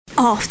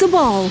Off the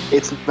Ball.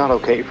 It's not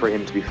okay for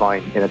him to be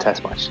fine in a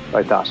test match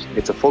like that.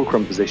 It's a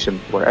fulcrum position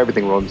where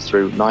everything runs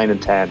through 9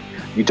 and 10.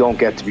 You don't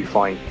get to be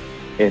fine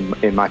in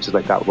matches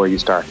like that where you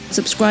start.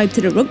 Subscribe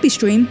to the rugby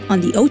stream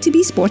on the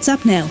OTB Sports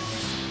app now.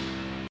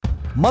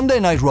 Monday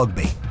Night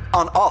Rugby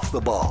on Off the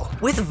Ball.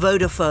 With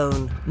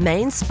Vodafone,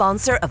 main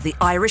sponsor of the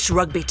Irish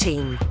rugby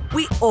team.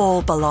 We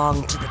all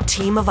belong to the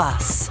team of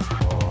us.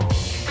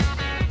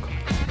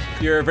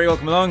 You're very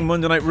welcome along.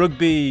 Monday Night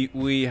Rugby.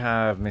 We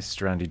have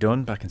Mr. Andy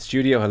Dunn back in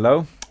studio.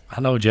 Hello.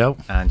 Hello, Joe.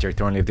 And Jerry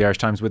Thornley of the Irish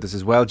Times with us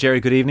as well.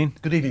 Jerry, good evening.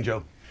 Good evening,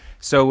 Joe.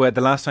 So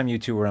the last time you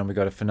two were on, we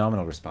got a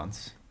phenomenal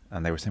response.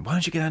 And they were saying, why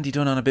don't you get Andy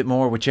Dunn on a bit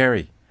more with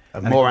Jerry?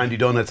 More Andy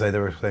Dunn, I'd say they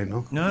were saying,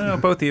 no? No,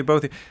 both of you.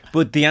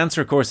 But the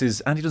answer, of course, is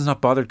Andy Dunn's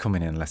not bothered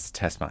coming in unless it's a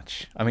test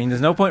match. I mean, there's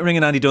no point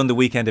ringing Andy Dunn the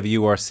weekend of a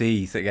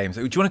URC game.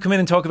 So, do you want to come in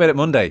and talk about it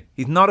Monday?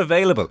 He's not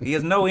available. He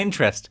has no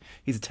interest.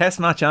 He's a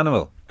test match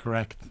animal.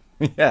 Correct.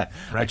 Yeah,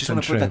 I just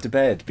want to put that to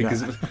bed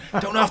because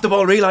don't Off the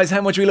Ball realise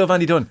how much we love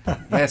Andy Dunn.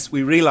 Yes,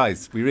 we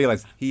realise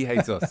he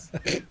hates us.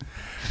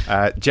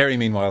 Jerry,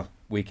 meanwhile,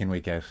 week in,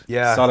 week out,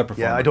 solid performance.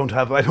 Yeah, I don't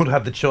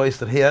have the choice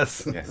that he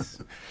has. Yes.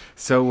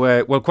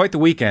 So, well, quite the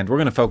weekend. We're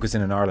going to focus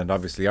in on Ireland,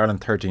 obviously. Ireland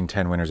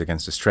 13-10 winners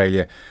against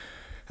Australia.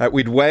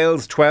 We'd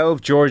Wales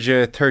 12,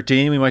 Georgia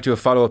 13. We might do a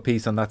follow-up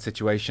piece on that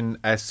situation.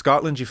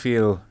 Scotland, you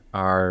feel,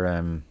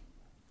 are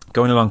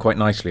going along quite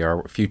nicely,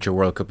 our future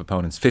World Cup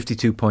opponents.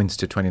 52 points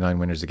to 29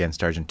 winners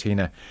against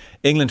Argentina.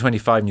 England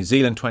 25, New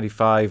Zealand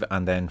 25,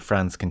 and then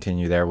France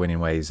continue their winning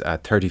ways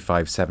at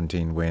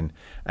 35-17 win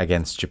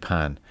against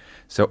Japan.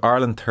 So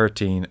Ireland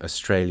 13,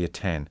 Australia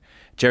 10.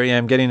 Jerry,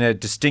 I'm getting a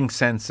distinct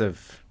sense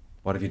of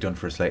what have you done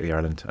for us lately,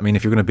 Ireland? I mean,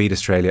 if you're going to beat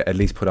Australia, at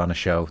least put on a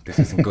show. This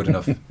isn't good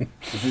enough.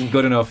 This isn't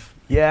good enough.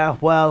 Yeah,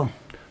 well,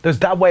 there's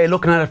that way of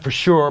looking at it for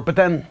sure, but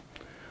then,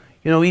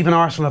 you know, even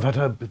Arsenal have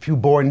had a few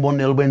boring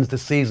 1-0 wins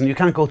this season. You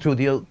can't go through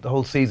the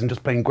whole season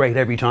just playing great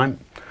every time.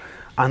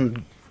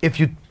 And if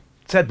you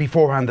said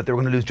beforehand that they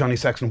were going to lose Johnny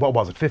Sexton, what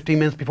was it, 15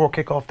 minutes before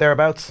kick-off,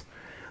 thereabouts?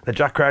 That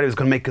Jack Crowley was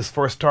going to make his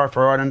first start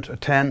for Ireland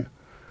at 10,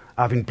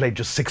 having played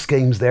just 6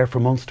 games there for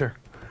Munster,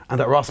 and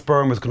that Ross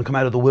Byrne was going to come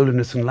out of the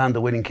wilderness and land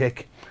the winning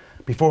kick.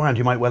 Beforehand,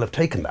 you might well have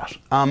taken that.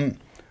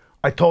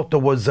 I thought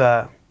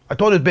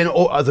it'd been,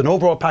 as an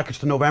overall package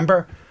to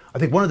November, I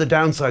think one of the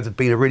downsides of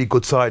being a really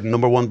good side and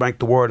number one ranked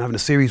the world and having a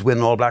series win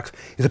in All Blacks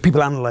is that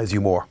people analyse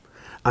you more.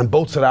 And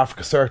both South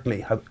Africa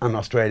certainly and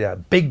Australia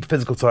have big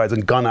physical sides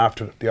and gone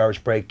after the Irish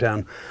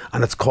breakdown,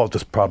 and it's caused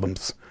us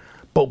problems.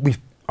 But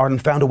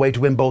Ireland found a way to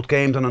win both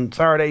games, and on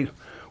Saturday,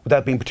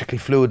 without being particularly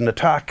fluid in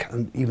attack,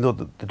 and even though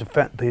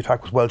the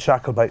attack was well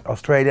shackled by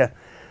Australia,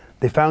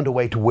 they found a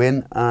way to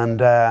win, and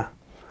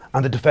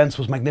the defence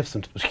was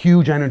magnificent. It was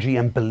huge energy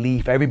and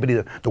belief.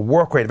 Everybody, the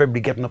work rate of everybody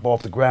getting up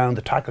off the ground,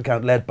 the tackle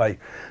count led by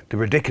the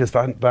ridiculous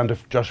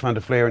Josh van der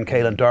Fleer and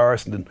Caelan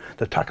Doris, and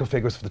the tackle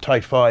figures for the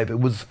tight five. It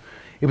was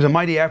a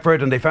mighty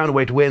effort, and they found a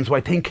way to win. So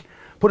I think,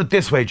 put it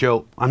this way,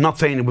 Joe, I'm not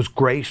saying it was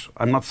great.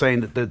 I'm not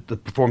saying that the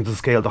performances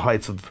scaled the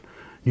heights of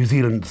New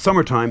Zealand in the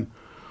summertime,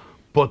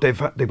 but they've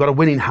got a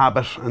winning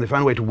habit, and they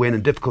found a way to win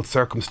in difficult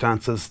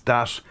circumstances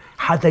that,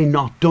 had they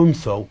not done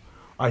so,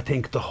 I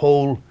think the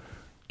whole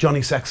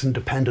Johnny Sexton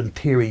dependent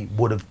theory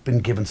would have been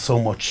given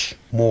so much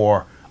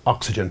more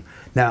oxygen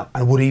now,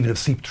 and would even have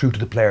seeped through to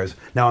the players.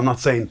 Now, I'm not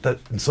saying that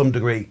in some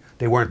degree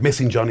they weren't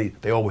missing Johnny,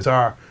 they always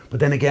are,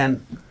 but then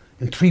again,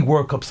 in 3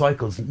 World Cup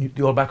cycles,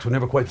 the All Blacks were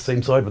never quite the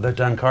same side without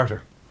Dan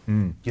Carter.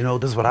 You know,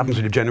 this is what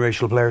happens with your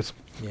generational players.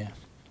 Yeah.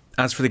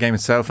 As for the game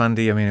itself,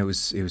 Andy, I mean, it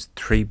was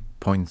 3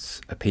 points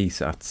apiece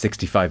at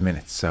 65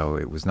 minutes, so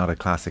it was not a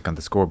classic on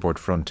the scoreboard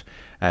front.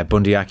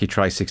 Bundy Aki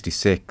try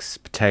 66,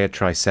 Patea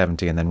try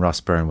 70, and then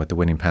Ross Byrne with the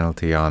winning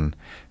penalty on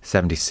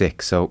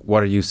 76. So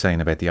what are you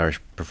saying about the Irish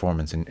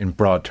performance in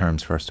broad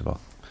terms, first of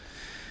all?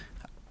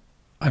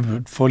 I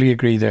would fully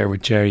agree there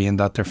with Jerry in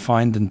that they're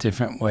finding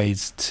different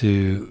ways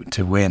to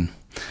win,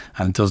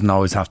 and it doesn't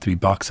always have to be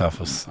box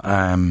office.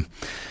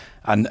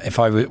 And if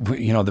I would,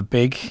 you know, the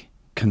big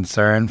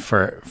concern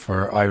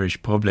for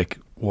Irish public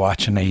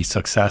watching a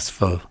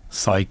successful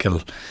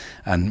cycle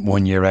and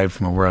 1 year out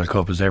from a World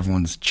Cup is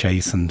everyone's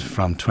chasing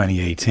from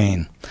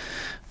 2018,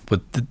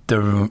 but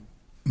they're a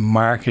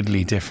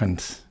markedly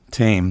different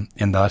team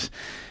in that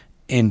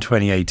in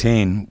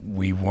 2018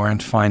 we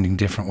weren't finding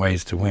different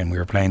ways to win. We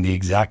were playing the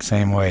exact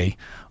same way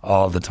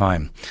all the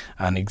time,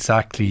 and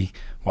exactly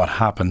what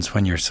happens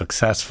when you're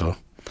successful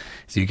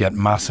is you get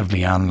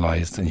massively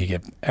analysed,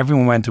 and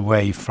everyone went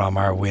away from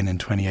our win in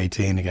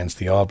 2018 against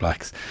the All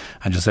Blacks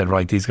and just said,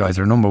 right, these guys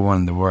are number one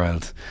in the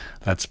world,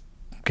 let's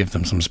give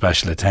them some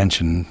special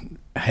attention.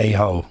 Hey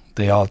ho,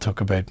 they all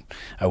took about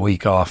a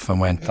week off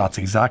and went, that's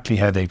exactly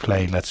how they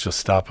play, let's just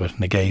stop it,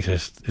 negate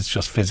it, it's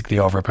just physically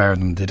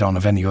overpowered them, they don't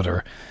have any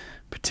other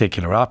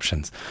particular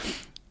options.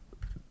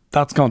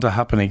 That's going to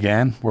happen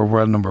again. We're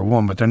world number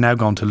one, but they're now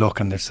going to look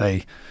and they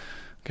say,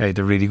 Okay,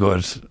 they're really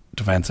good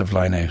defensive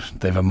line out.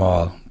 They've a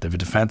maul. They've a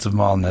defensive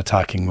maul and an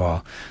attacking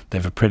maul.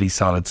 They've a pretty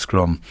solid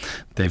scrum.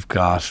 They've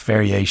got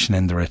variation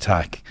in their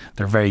attack.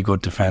 They're very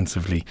good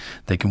defensively.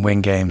 They can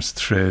win games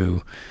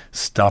through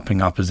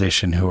stopping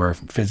opposition who are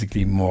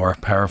physically more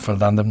powerful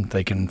than them.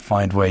 They can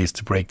find ways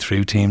to break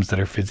through teams that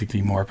are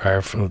physically more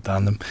powerful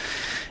than them.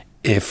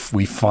 If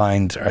we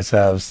find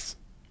ourselves,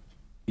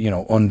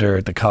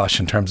 under the cosh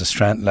in terms of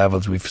strength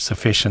levels, we've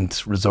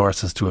sufficient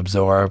resources to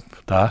absorb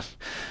that.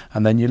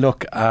 And then you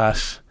look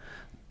at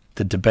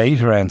the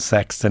debate around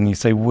Sexton, you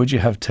say, would you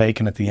have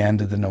taken at the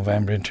end of the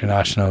November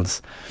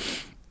internationals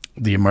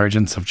the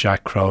emergence of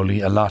Jack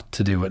Crowley? A lot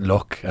to do with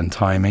luck and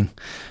timing.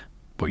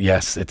 But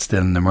yes, it's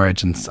still an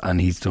emergence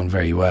and he's done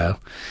very well.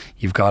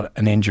 You've got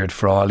an injured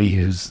Frawley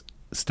who's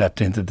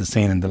stepped into the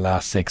scene in the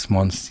last 6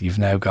 months. You've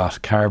now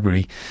got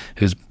Carberry,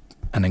 who's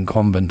an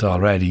incumbent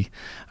already,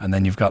 and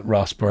then you've got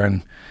Ross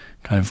Byrne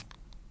kind of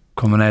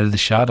coming out of the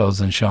shadows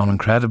and showing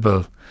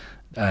incredible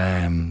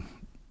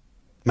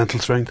mental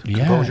strength,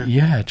 composure.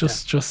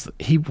 Just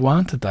he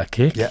wanted that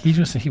kick. Yeah.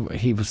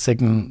 He was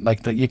signaling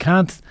like that. You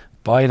can't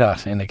buy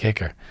that in a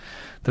kicker.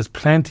 There's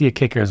plenty of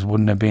kickers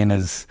wouldn't have been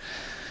as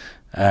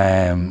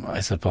I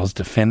suppose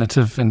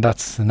definitive in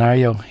that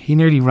scenario. He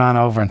nearly ran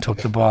over and took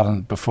the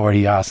ball before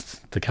he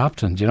asked the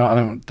captain.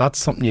 That's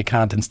something you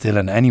can't instill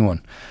in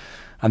anyone.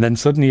 And then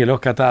suddenly you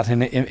look at that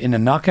in a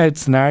knockout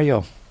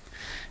scenario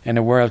in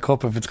a World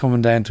Cup, if it's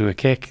coming down to a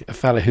kick, a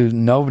fella who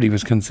nobody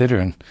was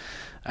considering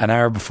an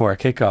hour before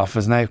kickoff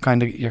is now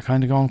you're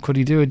kind of going, could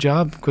he do a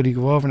job? Could he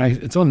go over? Now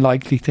it's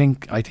unlikely.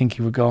 I think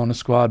he would go on a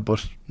squad,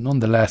 but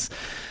nonetheless,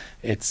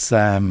 it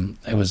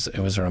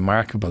was a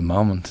remarkable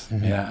moment.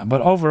 Mm-hmm. Yeah,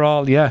 but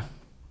overall, yeah,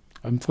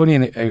 I'm fully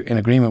in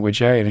agreement with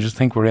Jerry, and I just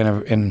think we're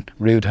in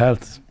rude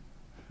health.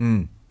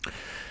 Mm.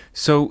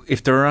 So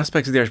if there are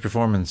aspects of the Irish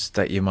performance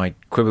that you might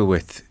quibble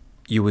with,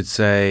 you would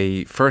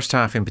say first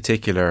half in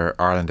particular,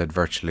 Ireland had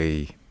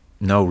virtually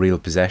no real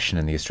possession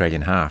in the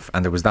Australian half,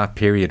 and there was that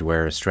period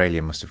where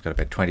Australia must have got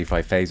about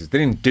 25 phases. They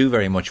didn't do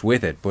very much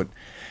with it, but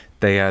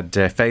they had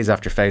phase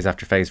after phase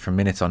after phase for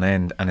minutes on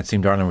end, and it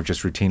seemed Ireland were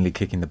just routinely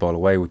kicking the ball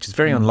away, which is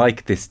very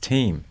unlike this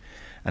team.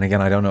 And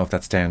again, I don't know if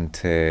that's down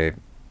to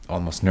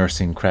almost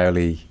nursing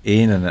Crowley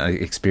in and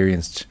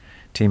experienced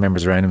team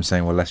members around him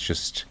saying, well, let's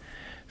just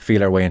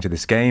feel our way into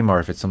this game, or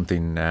if it's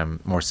something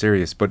more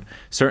serious. But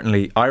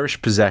certainly Irish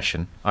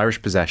possession,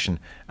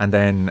 and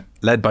then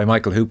led by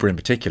Michael Hooper in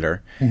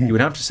particular, you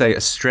would have to say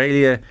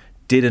Australia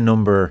did a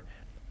number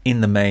in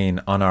the main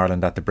on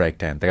Ireland at the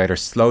breakdown. They either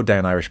slowed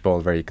down Irish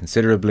ball very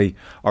considerably,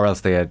 or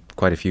else they had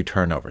quite a few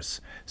turnovers.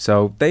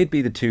 So they'd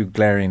be the two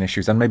glaring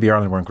issues, and maybe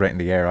Ireland weren't great in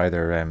the air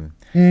either.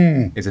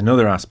 Is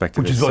another aspect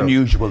of it. Which is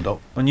unusual, though.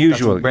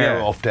 Unusual, that's a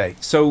rare off day.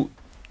 So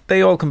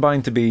they all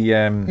combined to be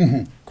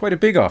quite a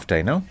big off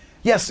day, no?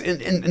 Yes,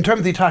 in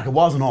terms of the attack, it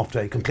was an off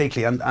day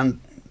completely, and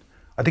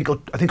I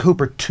think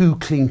Hooper 2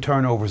 clean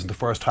turnovers in the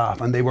first half,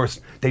 and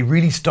they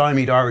really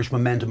stymied Irish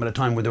momentum at a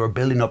time when they were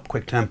building up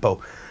quick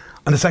tempo.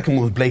 And the second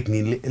one was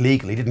blatantly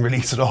illegal. He didn't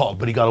release it all,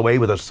 but he got away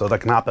with it, so that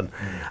can happen.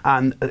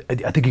 And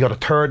I think he got a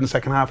third in the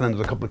second half, and then there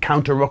was a couple of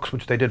counter rucks,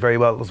 which they did very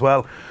well as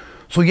well.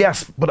 So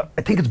yes, but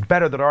I think it's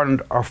better that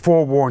Ireland are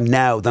forewarned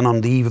now than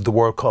on the eve of the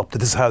World Cup, that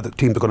this is how the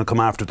teams are going to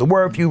come after it. There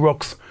were a few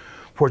rucks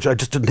which I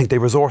just didn't think they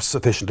resourced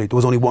sufficiently. There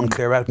was only one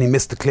clear out and he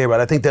missed the clear out.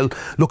 I think they'll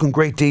look in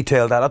great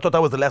detail that. I thought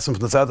that was the lesson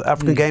from the South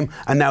African game,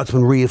 and now it's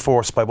been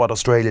reinforced by what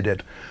Australia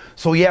did.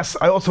 So yes,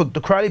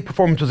 the Crowley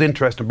performance was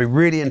interesting. I'd be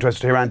really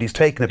interested to hear Andy's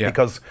taking it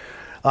because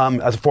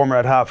as a former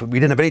at half, we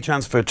didn't have any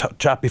chance for a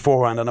chat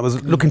beforehand, and I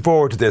was looking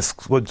forward to this,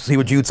 to see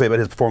what you'd say about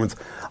his performance.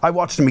 I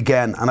watched him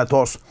again and I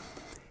thought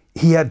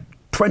he had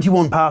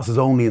 21 passes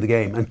only in the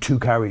game and 2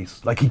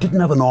 carries. Like, he didn't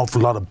have an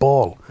awful lot of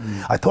ball.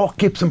 I thought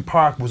Gibson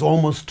Park was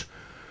almost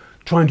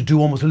trying to do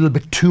almost a little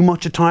bit too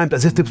much at times,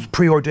 as if it was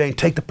preordained,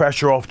 take the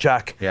pressure off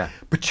Jack. Yeah.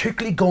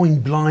 Particularly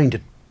going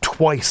blind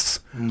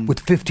twice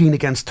with 15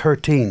 against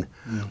 13.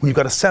 When you've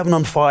got a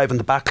 7-on-5 in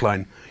the back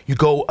line, you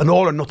go an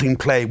all or nothing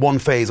play, one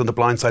phase on the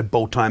blind side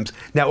both times.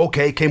 Now,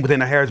 okay, it came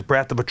within a hair's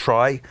breadth of a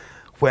try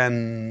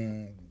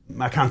when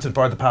Mac Hansen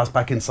fired the pass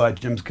back inside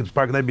to James Gibbs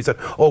Park, and everybody said,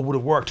 oh, it would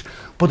have worked.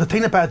 But the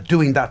thing about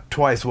doing that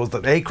twice was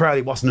that A,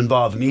 Crowley wasn't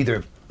involved in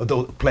either of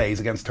those plays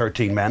against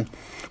 13 men,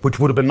 which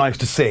would have been nice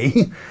to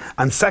see.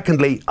 And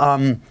secondly,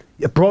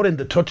 it brought in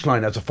the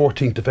touchline as a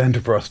 14th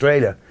defender for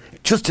Australia.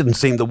 It just didn't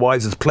seem the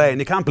wisest play, and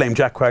you can't blame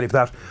Jack Crowley for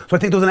that. So I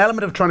think there was an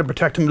element of trying to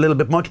protect him a little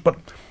bit much, but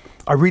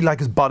I really like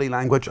his body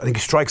language. I think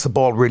he strikes the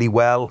ball really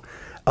well.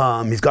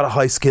 He's got a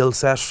high skill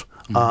set.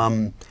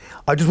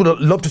 I just would have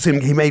loved to see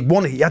him.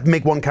 He had to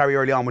make one carry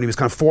early on when he was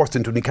kind of forced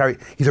into it, and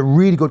he's a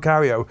really good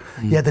carrier.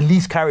 He had the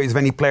least carries of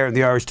any player in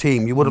the Irish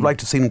team. You would have liked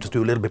to see him just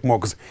do a little bit more,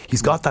 because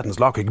he's got that in his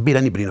locker. He can beat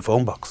anybody in a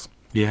phone box.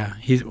 Yeah,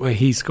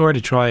 he scored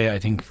a try, I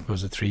think,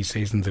 was it 3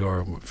 seasons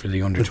ago for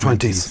the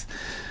under-20s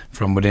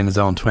from within his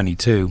own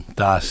 22,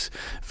 that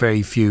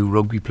very few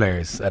rugby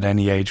players at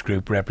any age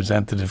group,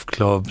 representative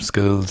club,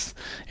 schools,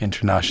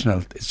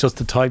 international, it's just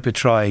the type of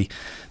try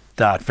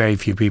that very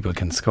few people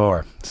can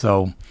score.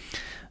 So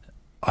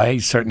I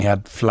certainly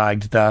had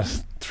flagged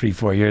that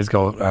 3-4 years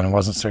ago, and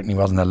it certainly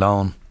wasn't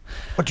alone.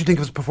 What do you think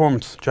of his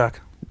performance,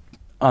 Jack?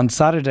 On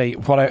Saturday,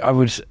 what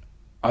I'd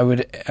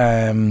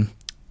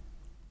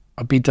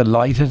be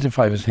delighted if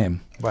I was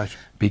him, Right.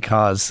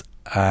 because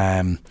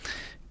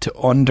to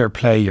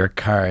underplay your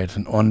card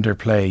and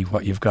underplay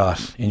what you've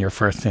got in your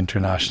first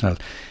international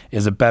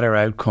is a better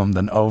outcome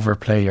than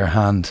overplay your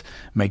hand,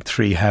 make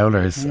 3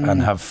 howlers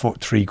and have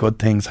 3 good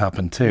things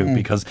happen too,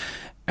 because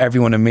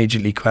everyone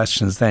immediately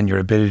questions then your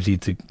ability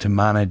to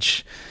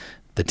manage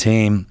the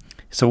team.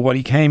 So what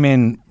he came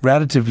in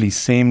relatively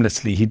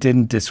seamlessly, he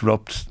didn't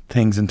disrupt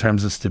things in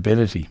terms of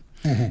stability.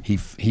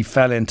 He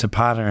fell into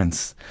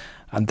patterns,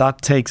 and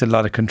that takes a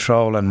lot of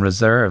control and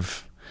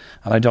reserve.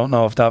 And I don't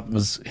know if that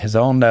was his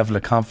own level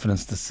of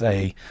confidence to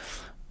say,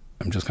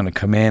 I'm just going to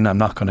come in, I'm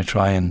not going to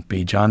try and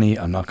be Johnny,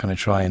 I'm not going to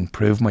try and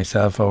prove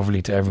myself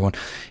overly to everyone.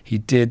 He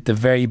did the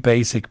very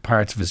basic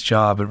parts of his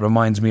job. It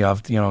reminds me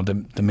of, the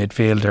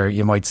midfielder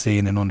you might see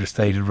in an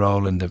understated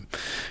role in the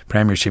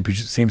Premiership, who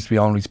seems to be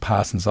always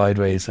passing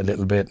sideways a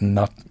little bit and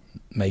not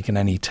making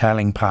any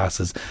telling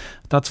passes.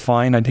 That's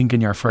fine, I think,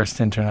 in your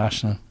first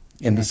international,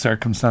 in the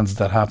circumstances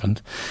that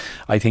happened.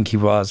 I think he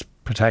was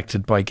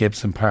protected by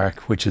Gibson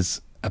Park, which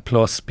is a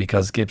plus,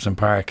 because Gibson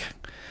Park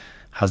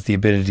has the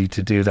ability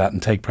to do that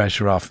and take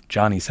pressure off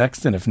Johnny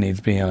Sexton if needs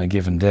be on a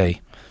given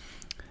day.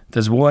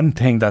 There's one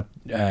thing that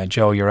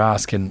Joe, you're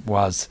asking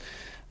was,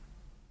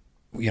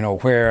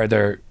 where are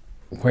there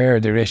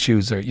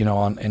issues, or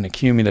in a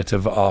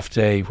cumulative off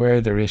day, where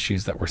are there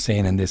issues that we're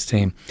seeing in this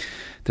team?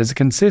 There's a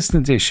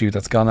consistent issue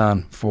that's gone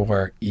on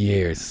for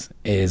years,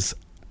 is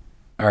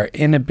our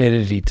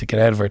inability to get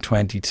out of our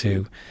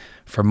 22,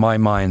 for my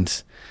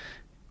mind,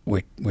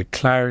 with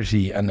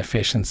clarity and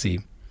efficiency.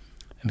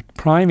 And a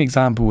prime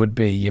example would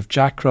be, you have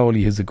Jack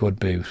Crowley, who's a good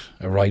boot,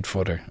 a right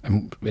footer,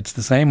 and it's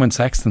the same when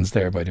Sexton's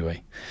there, by the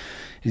way.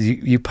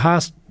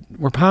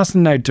 We're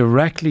passing now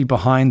directly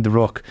behind the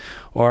ruck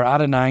or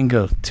at an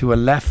angle to a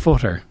left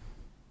footer,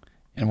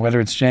 and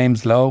whether it's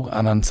James Lowe,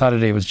 and on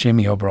Saturday it was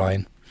Jimmy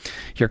O'Brien,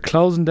 you're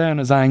closing down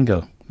his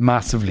angle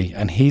massively,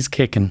 and he's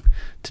kicking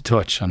to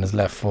touch on his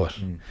left foot.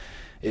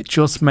 It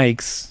just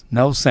makes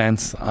no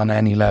sense on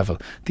any level.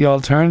 The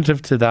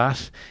alternative to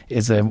that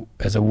is a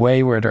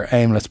wayward or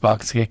aimless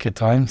box kick at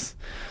times.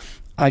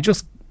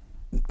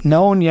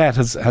 No one yet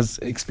has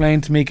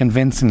explained to me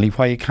convincingly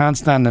why you can't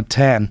stand at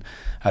 10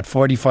 at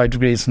 45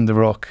 degrees from the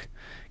ruck,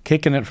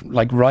 kicking it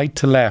like right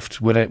to left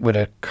with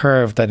a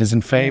curve that is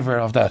in favour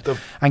of that,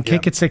 and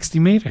kick it 60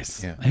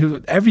 metres. Yeah.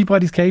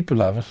 Everybody's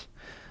capable of it.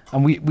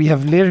 And we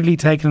have literally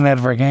taken it out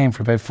of our game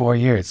for about 4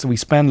 years. So we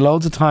spend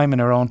loads of time in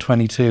our own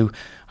 22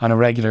 on a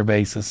regular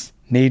basis,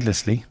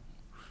 needlessly.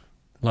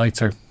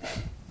 Lights are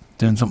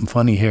doing something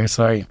funny here,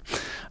 sorry.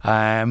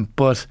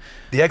 But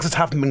the exits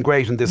haven't been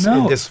great in this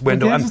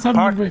window. The exits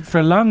haven't been great for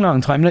a long, long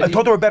time. I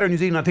thought they were better in New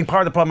Zealand. I think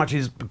part of the problem actually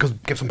is because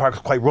Gibson Park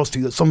is quite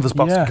rusty. Some of his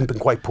boxes have been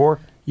quite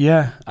poor.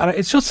 Yeah, and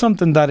it's just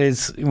something that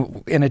is,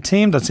 in a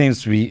team that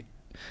seems to be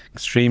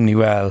extremely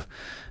well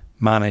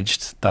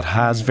managed, that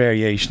has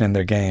variation in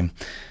their game,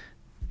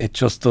 it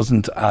just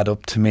doesn't add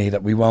up to me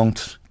that we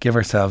won't give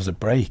ourselves a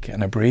break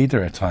and a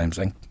breather at times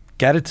and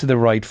get it to the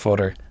right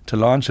footer, to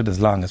launch it as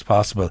long as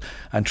possible,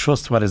 and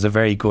trust what is a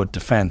very good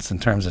defence in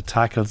terms of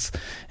tackles,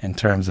 in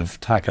terms of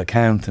tackle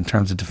count, in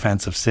terms of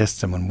defensive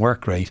system and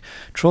work rate.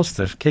 Trust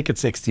it, kick it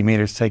 60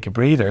 metres, take a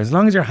breather. As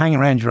long as you're hanging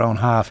around your own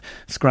half,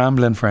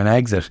 scrambling for an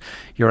exit,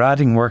 you're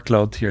adding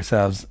workload to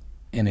yourselves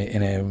in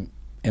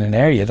an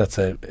area that's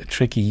a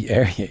tricky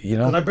area,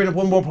 Can I bring up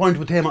one more point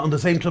with him on the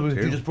same topic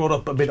you just brought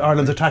up about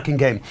Ireland's attacking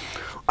game?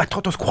 I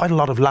thought there was quite a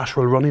lot of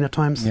lateral running at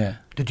times. Yeah.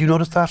 Did you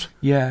notice that?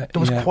 Yeah. There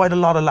was quite a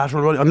lot of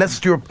lateral running. Unless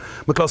Stuart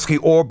McCluskey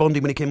or Bundy,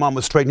 when he came on,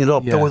 was straightening it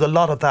up, there was a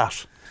lot of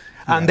that.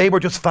 And they were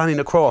just fanning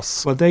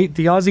across. Well, the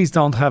Aussies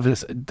don't have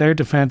this. Their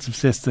defensive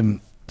system,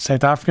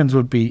 South Africans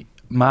would be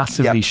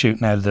massively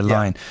shooting out of the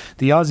line.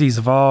 The Aussies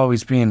have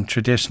always been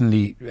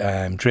traditionally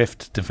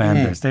drift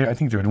defenders. I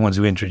think they were the ones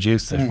who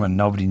introduced it when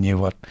nobody knew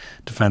what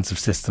defensive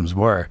systems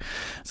were.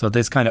 So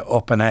this kind of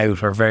up and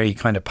out, or very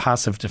kind of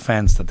passive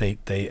defence, that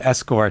they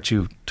escort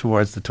you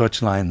towards the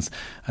touch lines,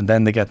 and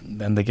then they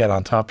get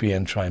on top of you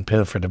and try and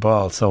pilfer the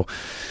ball. So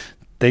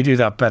they do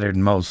that better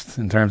than most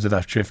in terms of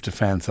that drift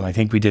defence, and I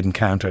think we didn't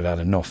counter that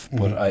enough.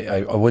 But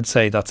I would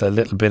say that's a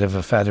little bit of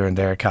a feather in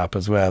their cap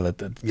as well.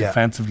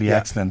 Defensively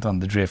excellent on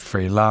the drift for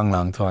a long,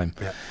 long time.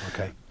 Yeah,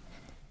 okay.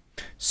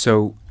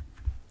 So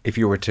if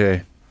you were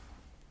to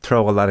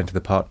throw all that into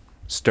the pot,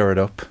 stir it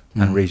up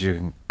and reach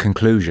a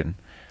conclusion,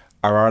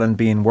 are Ireland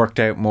being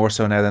worked out more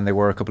so now than they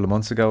were a couple of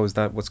months ago? Is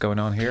that what's going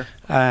on here?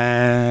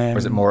 Or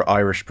is it more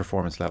Irish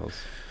performance levels?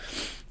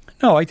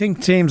 No, I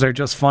think teams are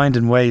just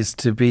finding ways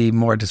to be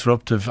more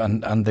disruptive,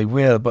 and they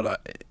will. But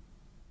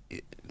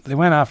they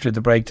went after the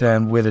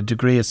breakdown with a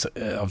degree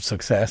of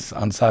success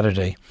on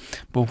Saturday.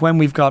 But when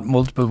we've got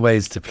multiple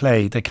ways to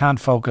play, they can't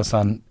focus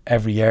on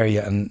every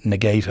area and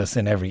negate us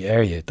in every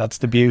area. That's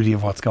the beauty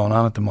of what's going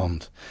on at the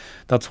moment.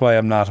 That's why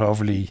I'm not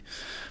overly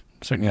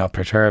certainly not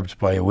perturbed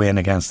by a win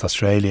against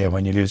Australia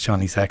when you lose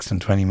Johnny Sexton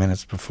 20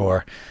 minutes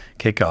before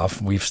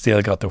kick-off. We've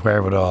still got the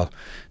wherewithal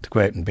to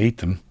go out and beat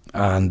them.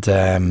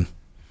 And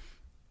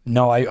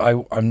no,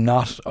 I'm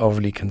not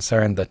overly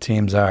concerned that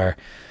teams are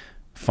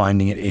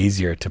finding it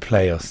easier to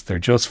play us. They're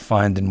just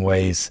finding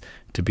ways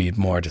to be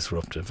more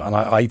disruptive. And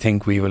I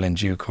think we will in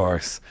due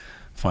course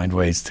find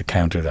ways to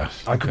counter that.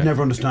 I could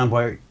never understand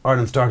why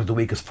Ireland started the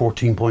week as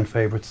 14-point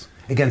favourites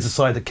against a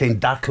side that came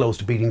that close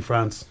to beating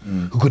France,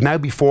 who could now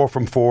be 4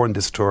 from 4 in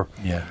this tour.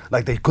 Yeah.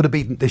 Like they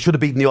should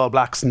have beaten the All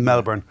Blacks in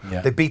Melbourne.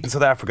 Yeah. They've beaten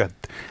South Africa.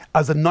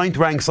 As a 9th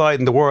ranked side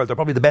in the world, they're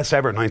probably the best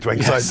ever 9th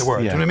ranked side in the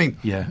world. Yeah. Do you know what I mean?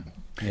 Yeah.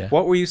 Yeah.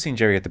 What were you seeing,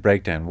 Jerry, at the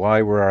breakdown?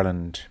 Why were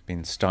Ireland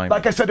being stymied?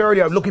 Like I said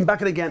earlier, looking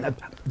back at it again,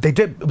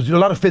 it was a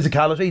lot of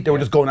physicality. They were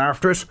just going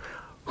after it.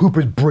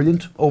 Hooper's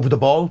brilliant over the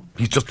ball.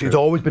 He's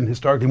always been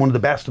historically one of the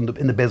best in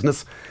the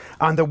business.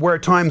 And there were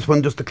times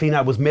when just the clean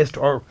out was missed,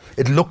 or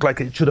it looked like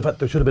there should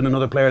have been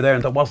another player there,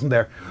 and that wasn't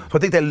there. So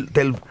I think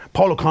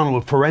Paul O'Connell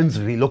will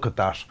forensically look at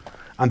that,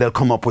 and they'll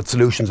come up with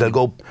solutions. They'll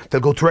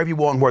go through every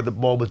one where the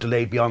ball was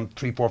delayed beyond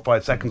 3, 4,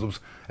 5 seconds. It was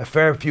a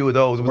fair few of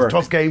those. It was a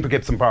tough game for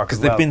Gibson Park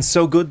because they've been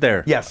so good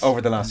there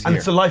over the last year. And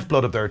it's the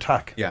lifeblood of their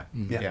attack. Yeah.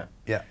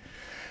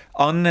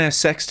 On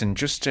Sexton,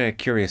 just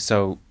curious,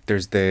 so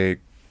there's the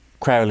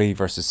Crowley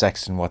versus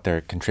Sexton, what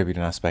their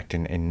contributing aspect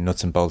in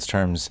nuts and bolts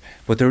terms,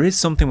 but there is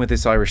something with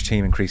this Irish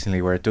team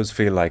increasingly where it does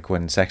feel like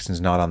when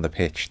Sexton's not on the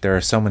pitch, there are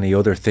so many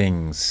other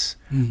things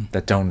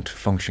that don't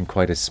function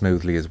quite as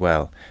smoothly as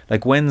well.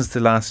 Like, when's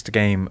the last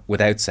game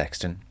without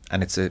Sexton?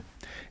 And it's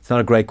not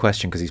a great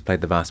question because he's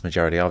played the vast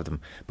majority of them,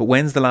 but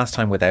when's the last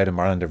time without him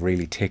Ireland have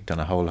really ticked on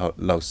a whole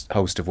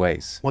host of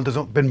ways? Well, there's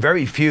been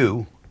very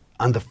few.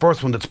 And the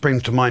first one that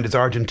springs to mind is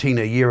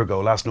Argentina a year ago,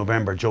 last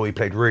November. Joey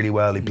played really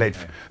well. He played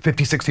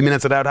 50, 60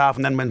 minutes at out half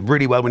and then went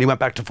really well when he went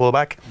back to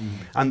full-back.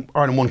 And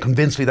Ireland won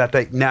convincingly that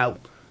day. Now,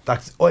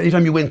 that's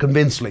anytime you win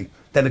convincingly,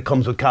 then it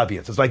comes with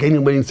caveats. It's like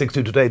England winning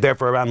 6-2 today,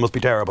 therefore Iran must be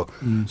terrible.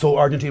 So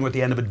Argentina were at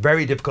the end of a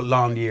very difficult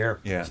long year,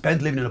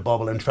 spent living in a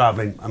bubble and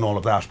travelling and all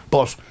of that.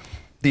 But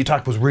the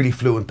attack was really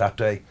fluent that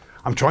day.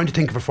 I'm trying to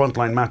think of a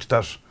frontline match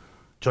that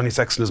Johnny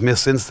Sexton has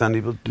missed since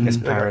then. It's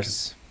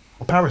Paris.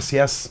 Paris,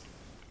 yes.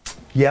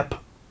 Yep.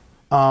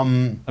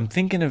 I'm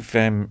thinking of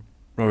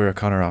Rory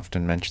O'Connor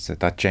often mentions it,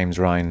 that James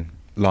Ryan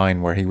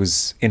line where he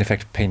was in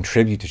effect paying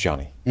tribute to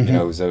Johnny. You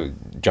know, so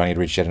Johnny had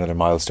reached yet another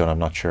milestone, I'm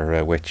not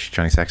sure which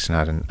Johnny Sexton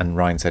had, and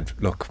Ryan said,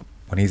 look,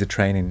 when he's at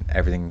training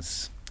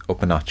everything's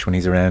up a notch, when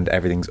he's around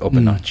everything's up a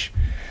notch.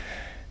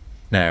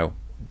 Now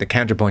the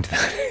counterpoint to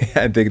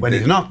that when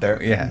he's not there,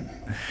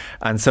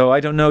 and so I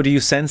don't know, do you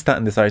sense that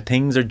in this side?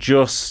 Things are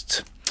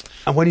just...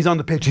 And when he's on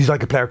the pitch, he's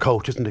like a player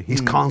coach, isn't he?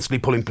 He's constantly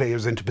pulling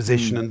players into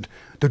position, and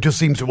there just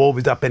seems to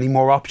always be many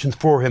more options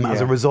for him as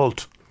a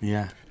result.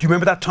 Yeah. Do you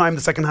remember that time,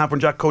 the second half, when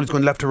Jack Coley's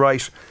going left to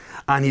right,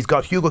 and he's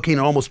got Hugo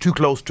Keenan almost too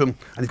close to him,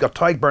 and he's got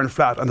Tadhg Byrne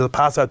flat, and there's a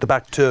pass out the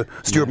back to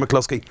Stuart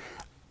McCluskey,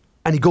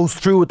 and he goes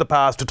through with the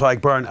pass to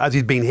Tadhg Byrne as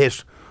he's being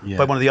hit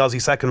by one of the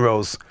Aussie second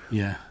rows.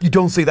 Yeah. You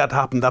don't see that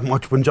happen that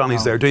much when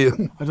Johnny's there, do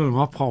you? I don't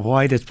know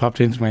why this popped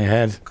into my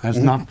head. I was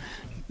not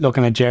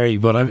looking at Jerry,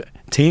 but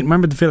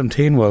remember the film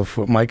Teen Wolf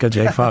with Michael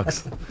J.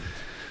 Fox?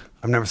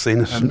 I've never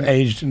seen it.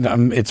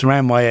 It's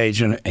around my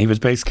age, and he was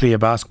basically a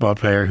basketball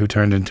player who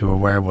turned into a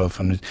werewolf,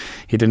 and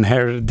he'd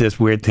inherited this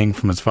weird thing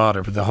from his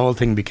father, but the whole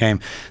thing became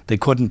they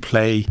couldn't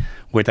play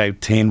without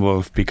Teen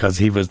Wolf because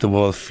he was the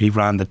wolf, he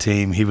ran the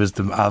team, he was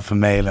the alpha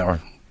male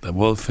or the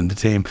wolf in the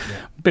team.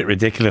 A bit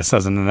ridiculous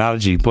as an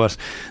analogy, but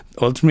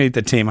ultimately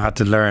the team had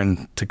to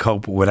learn to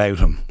cope without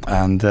him,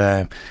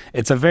 and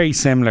it's a very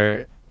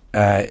similar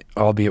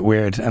albeit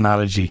weird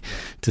analogy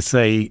to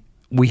say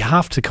we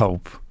have to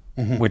cope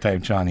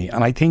without Johnny,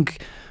 and I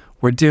think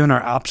we're doing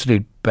our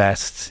absolute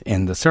best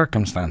in the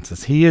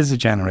circumstances. He is a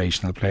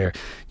generational player.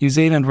 New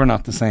Zealand were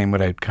not the same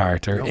without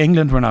Carter. No.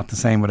 England were not the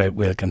same without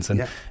Wilkinson.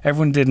 Yeah.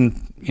 Everyone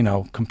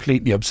didn't,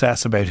 completely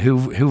obsess about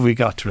who we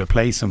got to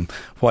replace him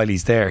while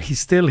he's there. He's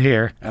still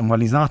here, and while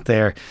he's not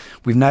there,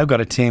 we've now got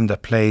a team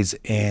that plays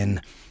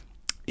in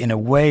a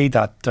way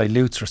that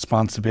dilutes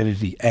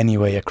responsibility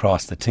anyway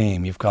across the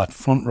team. You've got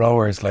front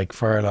rowers like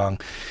Furlong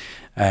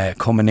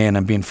coming in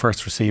and being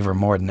first receiver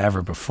more than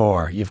ever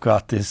before. You've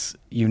got this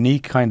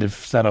unique kind of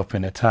setup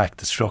in attack,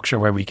 the structure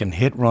where we can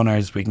hit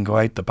runners, we can go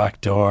out the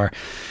back door.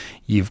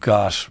 You've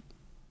got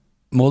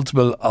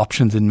multiple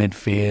options in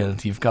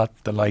midfield. You've got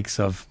the likes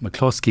of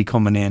McCluskey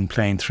coming in,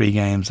 playing 3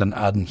 games and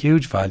adding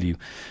huge value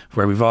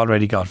where we've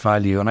already got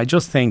value. And I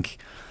just think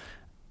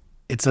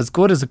it's as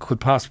good as it could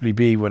possibly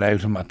be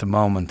without him at the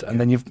moment. And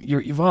then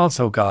you've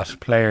also got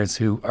players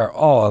who are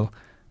all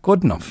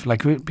good enough.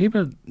 Like,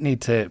 people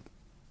need to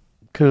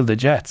cool the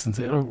jets and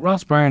say,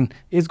 Ross Byrne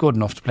is good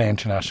enough to play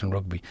international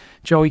rugby.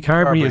 Joey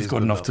Carberry is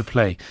good enough to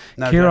play.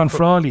 Kieran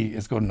Frawley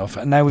is good enough.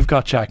 And now we've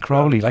got Jack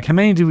Crowley. Like, how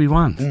many do we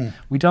want?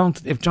 We don't.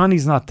 If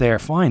Johnny's not there,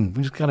 fine.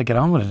 We just got to get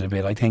on with it a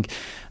bit, I think.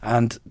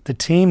 And the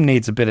team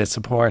needs a bit of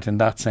support in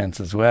that sense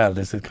as well.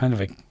 There's a kind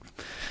of a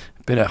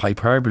bit of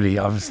hyperbole,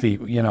 obviously.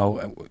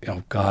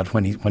 Oh God,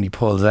 when he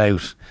pulls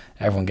out,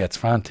 everyone gets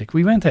frantic.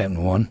 We went out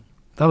and won.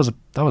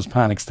 was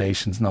panic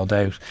stations, no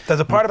doubt. There's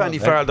a part of Andy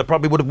Farrell that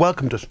probably would have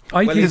welcomed it.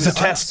 I think This is a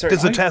test.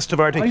 This is a test of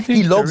our team.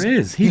 He loves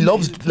late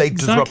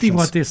exactly disruptions.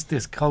 what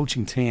this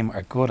coaching team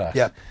are good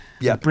at.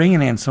 Yeah.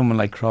 Bringing in someone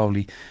like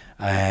Crowley.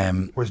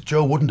 Whereas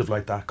Joe wouldn't have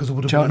liked that because it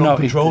would have been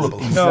uncontrollable.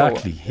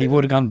 Exactly. He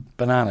would have gone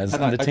bananas,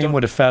 and the team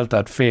would have felt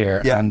that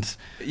fear. Yeah. And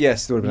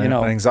yes, there would have been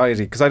an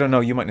anxiety. Because I don't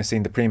know, you might have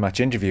seen the pre-match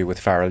interview with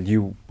Farrell.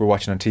 You were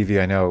watching on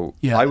TV, I know.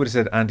 Yeah. I would have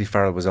said Andy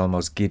Farrell was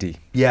almost giddy.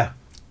 Yeah.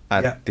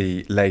 At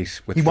the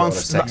late withdrawal. He wants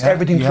of Sexton.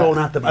 everything thrown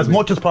at them as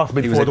much as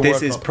possible before the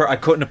World Cup. I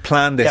couldn't have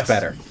planned this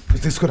better.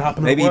 This could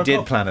happen. Maybe he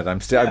did plan it.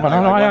 I'm still.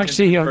 I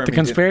actually, the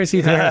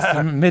conspiracy theorist,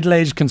 the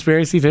middle-aged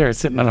conspiracy theorist,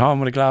 sitting at home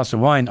with a glass of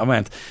wine. I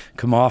went,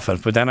 come off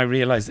it. But then I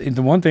realised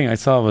the one thing I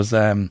saw was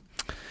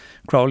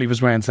Crowley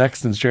was wearing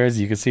Sexton's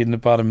jersey. You could see it in the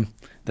bottom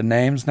the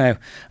names now.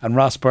 And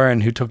Ross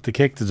Byrne, who took the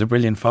kick, there's a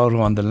brilliant photo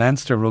on the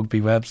Leinster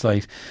Rugby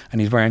website, and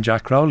he's wearing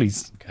Jack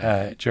Crowley's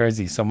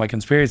jersey. So my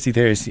conspiracy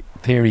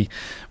theory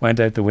went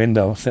out the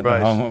window, sitting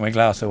at home with my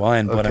glass of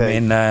wine. But I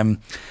mean,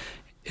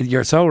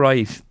 you're so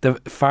right. The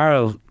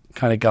Farrell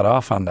kind of got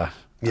off on that,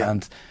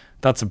 and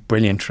that's a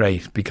brilliant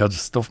trait because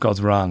stuff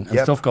goes wrong, and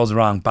stuff goes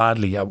wrong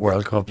badly at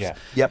World Cups.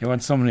 You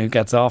want someone who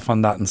gets off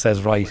on that and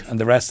says right, and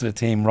the rest of the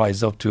team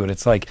rise up to it.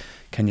 It's like,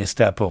 can you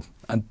step up?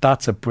 And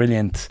that's a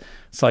brilliant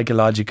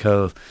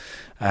psychological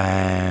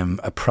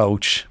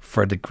approach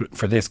for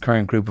this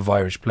current group of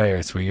Irish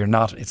players, where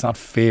it's not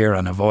fear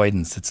and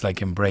avoidance, it's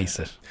like embrace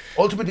it.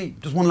 Ultimately,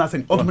 just one last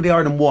thing,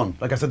 Ireland won,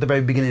 like I said at the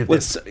very beginning of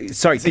this.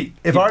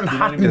 If Ireland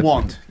hadn't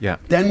won,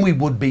 then we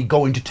would be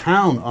going to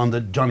town on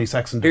the Johnny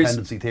Sexton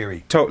dependency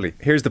theory. Totally.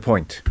 Here's the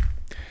point,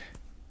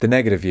 the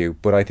negative view,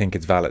 but I think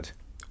it's valid.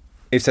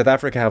 If South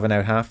Africa have an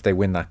out half, they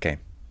win that game.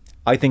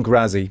 I think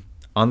Razzie,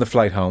 on the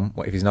flight home,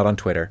 if he's not on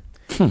Twitter,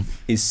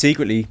 is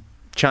secretly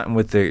chatting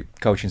with the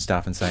coaching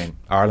staff and saying,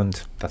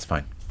 Ireland, that's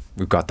fine,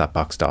 we've got that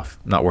boxed off,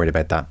 not worried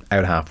about that,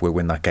 out half, we'll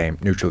win that game,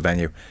 neutral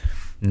venue,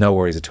 no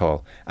worries at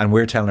all. And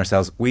we're telling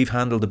ourselves we've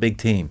handled a big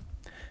team,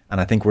 and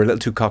I think we're a little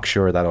too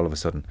cocksure of that all of a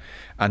sudden.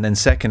 And then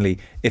secondly,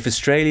 if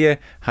Australia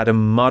had a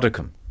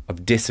modicum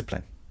of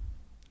discipline,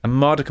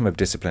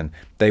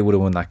 they would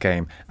have won that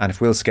game. And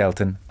if Will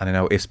Skelton, and I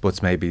know ifs,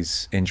 buts,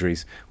 maybes,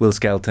 injuries, Will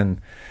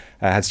Skelton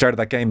had started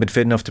that game but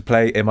fit enough to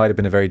play, it might have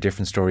been a very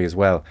different story as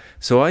well.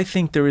 So I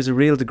think there is a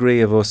real degree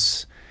of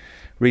us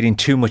reading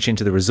too much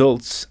into the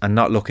results and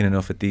not looking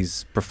enough at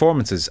these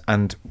performances,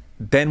 and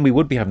then we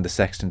would be having the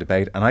Sexton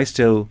debate. And I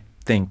still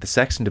think the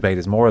Sexton debate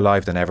is more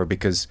alive than ever,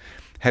 because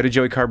how did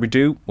Joey Carbery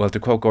do? Well, to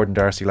quote Gordon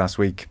Darcy last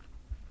week,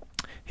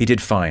 he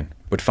did fine,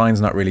 but fine's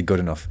not really good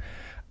enough.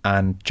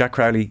 And Jack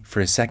Crowley,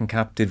 for his second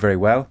cap, did very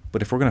well.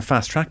 But if we're going to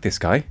fast track this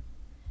guy,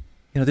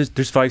 there's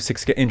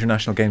 5-6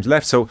 international games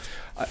left. So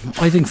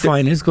I think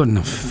fine is good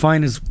enough.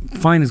 Fine is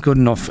good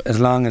enough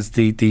as long as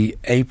the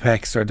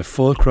apex or the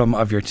fulcrum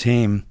of your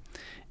team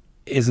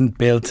isn't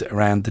built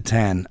around the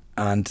 10.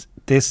 And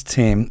this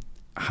team,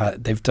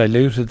 they've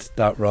diluted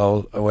that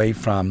role away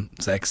from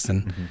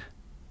Sexton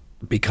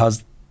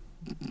because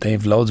they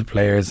have loads of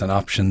players and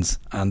options,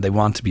 and they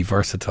want to be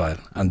versatile.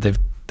 And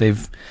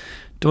they've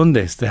done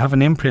this. They have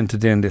an imprint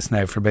of doing this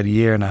now for about a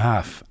year and a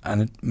half,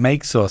 and it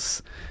makes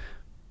us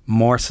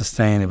more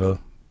sustainable,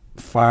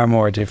 far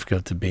more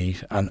difficult to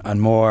beat,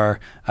 and more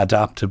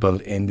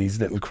adaptable in these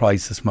little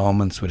crisis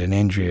moments with an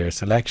injury or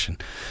selection.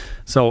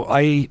 So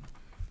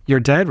you're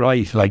dead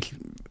right. Like,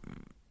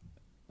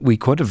 we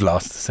could have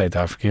lost to South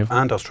Africa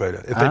and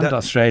Australia. If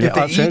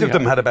either of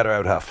them had a better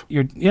out half.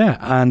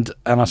 And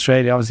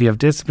Australia obviously have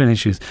discipline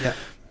issues. Yeah.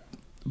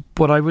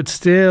 But I would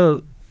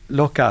still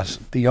look at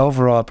the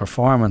overall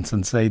performance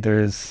and say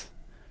there's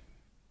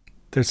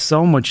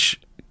so much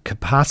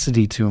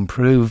capacity to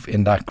improve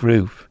in that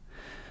group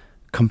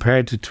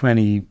compared to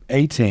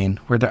 2018,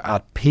 where they're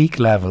at peak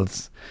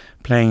levels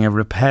playing a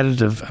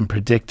repetitive and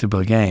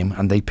predictable game,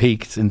 and they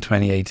peaked in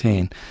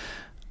 2018.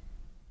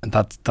 And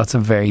that's a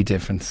very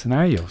different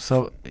scenario.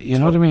 So you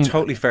know what I mean?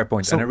 Totally fair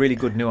point, and a really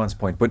good nuanced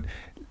point. But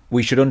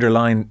we should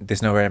underline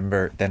this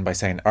November then by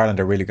saying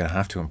Ireland are really going to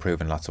have to improve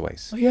in lots of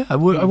ways. Yeah, I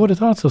would have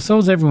thought so. So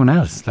is everyone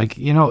else. Like,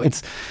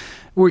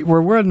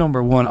 we're world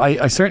number one.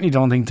 I certainly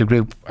don't think the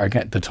group are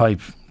the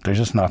type. They're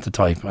just not the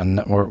type,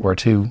 and we're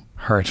too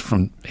hurt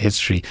from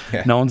history.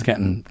 Yeah. No one's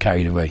getting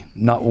carried away.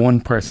 Not one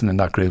person in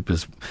that group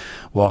is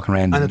walking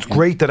around. And it's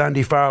great that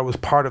Andy Farrell was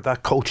part of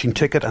that coaching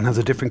ticket and has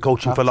a different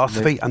coaching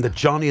philosophy, and that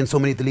Johnny and so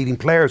many of the leading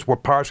players were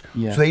part,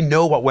 so they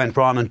know what went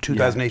wrong in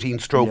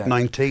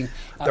 2018-19.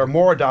 They're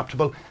more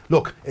adaptable.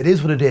 Look, it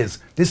is what it is.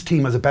 This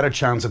team has a better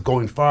chance of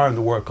going far in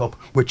the World Cup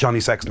with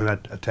Johnny Sexton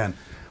at 10.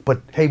 But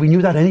hey, we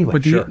knew that anyway.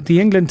 But the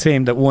England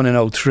team that won in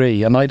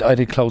 2003, and I had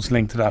a close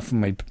link to that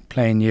from my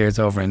playing years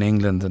over in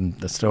England, and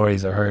the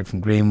stories I heard from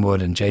Greenwood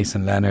and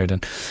Jason Leonard,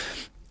 and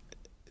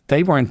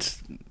they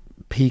weren't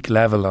peak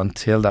level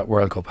until that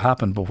World Cup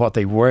happened. But what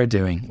they were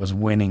doing was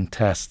winning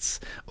tests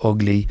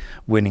ugly,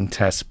 winning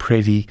tests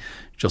pretty,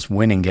 just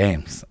winning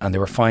games. And they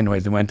were finding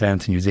ways. They went down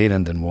to New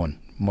Zealand and won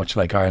much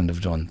like Ireland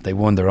have done. They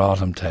won their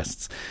autumn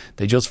tests.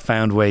 They just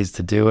found ways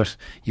to do it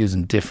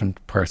using different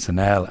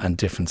personnel and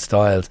different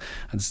styles.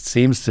 And it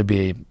seems to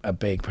be a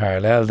big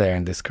parallel there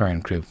in this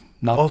current group.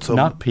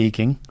 Not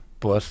peaking,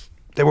 but...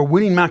 They were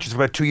winning matches for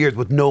about 2 years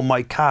with no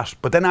Mike Catt.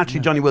 But then actually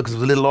Johnny Wilkins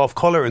was a little off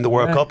colour in the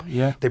World Cup.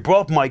 Yeah. They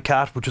brought Mike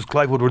Catt, which was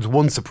Clive Woodward's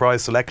one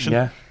surprise selection.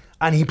 Yeah.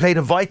 And he played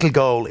a vital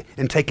goal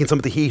in taking some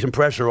of the heat and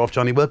pressure off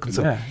Johnny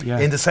Wilkinson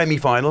in the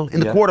semi-final,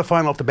 in the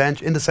quarter-final off the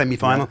bench, in the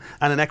semi-final,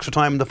 and an extra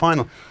time in the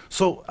final.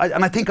 So,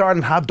 I think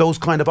Ireland have those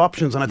kind of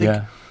options, and I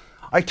think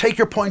I take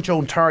your point, Joe,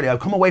 entirely. I've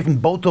come away from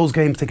both those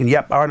games thinking,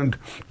 yep, Ireland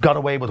got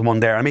away with one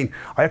there. I mean,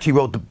 I actually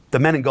wrote the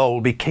men in goal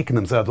will be kicking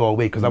themselves all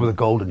week because that was a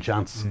golden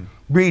chance.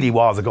 Really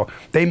was a goal.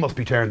 They must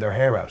be tearing their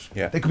hair out.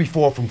 Yeah. They could be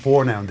 4 from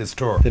 4 now in this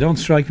tour. They don't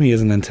strike me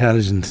as an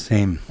intelligent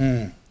team.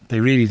 They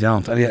really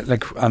don't.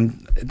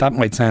 That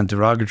might sound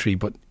derogatory,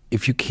 but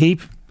if you keep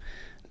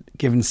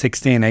giving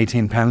 16,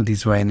 18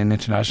 penalties away in an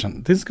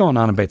international, this is going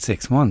on about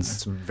 6 months.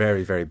 It's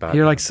very, very bad.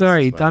 You're like,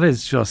 sorry, that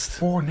is just...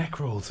 4 neck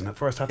rolls in the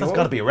first half. That's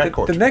got to be a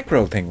record. The neck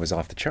roll thing was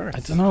off the charts.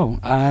 I don't know.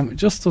 It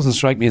just doesn't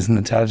strike me as an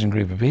intelligent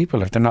group of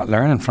people if they're not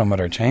learning from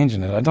it or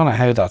changing it. I don't know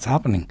how that's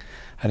happening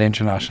at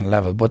international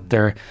level, but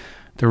they're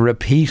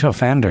repeat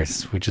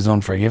offenders, which is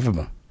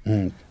unforgivable.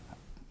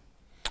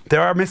 They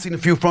are missing a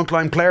few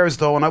frontline players,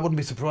 though, and I wouldn't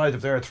be surprised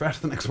if they're a threat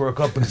to the next World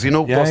Cup because,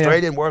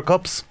 Australian World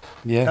Cups,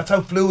 that's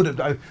how fluid.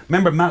 I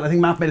remember Matt. I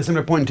think Matt made a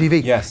similar point on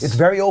TV. Yes. It's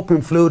very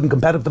open, fluid, and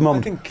competitive at the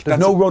moment. I think there's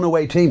no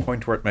runaway team.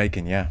 Point worth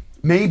making, yeah.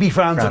 Maybe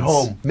France at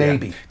home,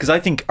 maybe. Because I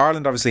think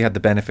Ireland obviously had the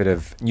benefit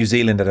of New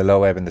Zealand at a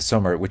low ebb in the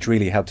summer, which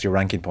really helps your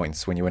ranking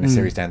points when you win a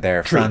series down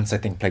there. True. France, I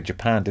think, played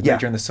Japan, didn't they,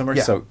 during the summer?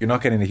 Yeah. So you're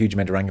not getting a huge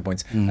amount of ranking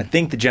points. I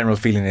think the general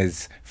feeling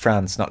is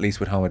France, not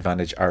least with home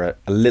advantage, are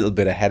a little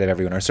bit ahead of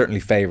everyone, are certainly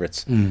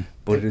favourites.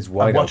 But it is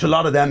wide I watch open. a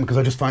lot of them because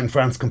I just find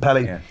France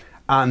compelling. Yeah.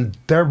 And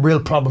their real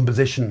problem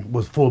position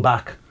was full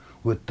back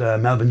with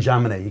Melvin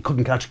Jaminet. He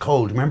couldn't catch a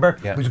cold, remember?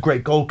 Yeah. He was a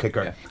great goal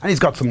kicker. Yeah. And he's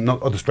got some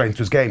other strengths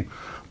to his game.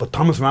 But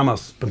Thomas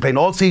Ramos, been playing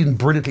all season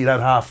brilliantly that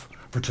half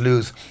for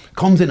Toulouse,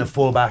 comes in at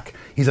full back.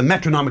 He's a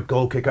metronomic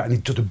goal kicker and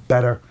he's just a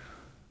better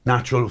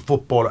natural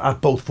footballer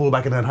at both full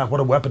back and then half. What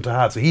a weapon to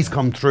have. So he's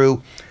come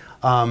through.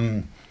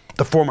 The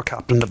former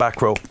captain in the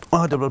back row,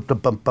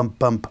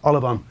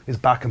 Olivon is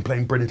back and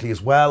playing brilliantly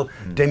as well.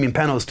 Damien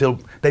Penno is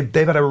still, they've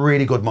had a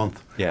really good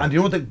month. Yeah. And you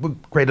know what the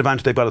great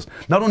advantage they've got is,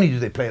 not only do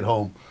they play at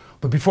home,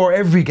 but before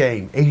every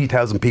game,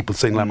 80,000 people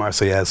sing La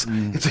Marseillaise.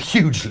 It's a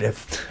huge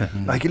lift.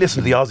 Like, you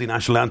listen to the Aussie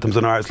national anthems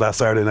in ours last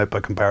Saturday night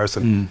by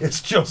comparison.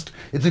 It's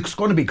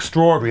going to be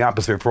extraordinary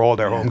atmosphere for all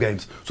their home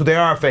games. So they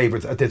are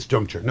favourites at this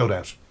juncture, no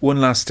doubt.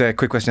 One last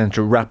quick question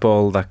to wrap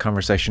all that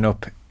conversation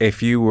up.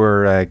 If you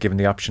were given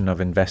the option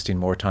of investing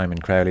more time in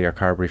Crowley or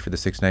Carbery for the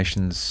Six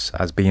Nations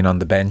as being on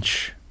the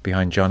bench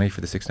behind Johnny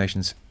for the Six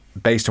Nations,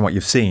 based on what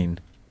you've seen,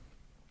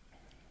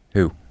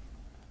 who?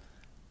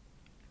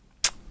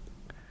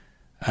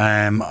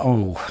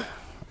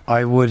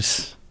 I would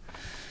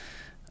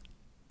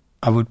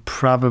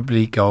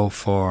probably go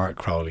for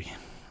Crowley.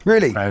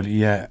 Really? Crowley,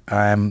 yeah.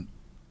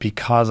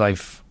 Because I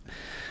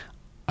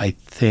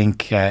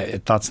think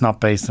that's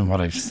not based on what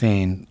I've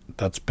seen.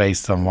 That's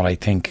based on what I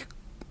think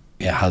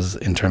it has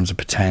in terms of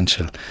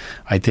potential.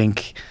 I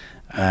think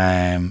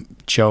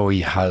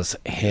Joey has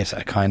hit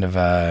a kind of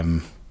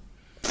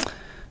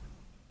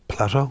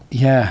plateau.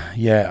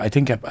 Yeah. I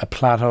think a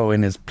plateau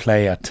in his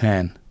play at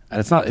 10. And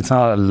it's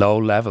not a low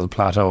level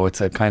plateau. It's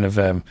a kind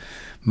of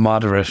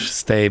moderate,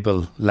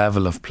 stable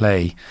level of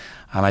play.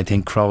 And I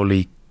think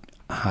Crowley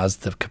has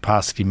the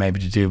capacity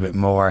maybe to do a bit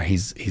more.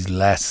 He's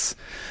less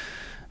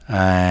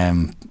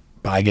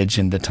baggage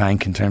in the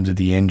tank in terms of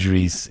the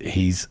injuries.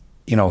 He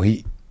came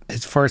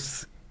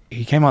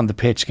on the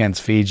pitch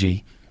against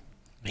Fiji.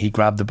 He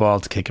grabbed the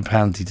ball to kick a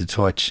penalty to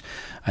touch,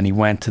 and he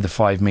went to the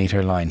 5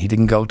 metre line. He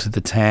didn't go to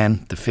the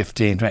 10, the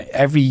 15.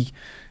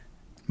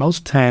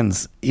 Most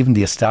 10s, even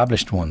the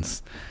established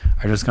ones,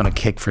 are just going to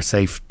kick for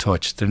safe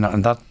touch. They're not,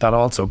 and that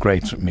also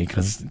grates with me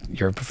because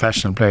you're a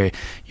professional player.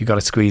 You got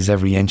to squeeze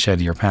every inch out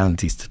of your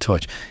penalties to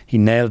touch. He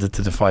nailed it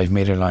to the 5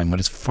 metre line with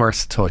his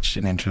first touch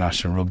in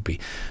international rugby.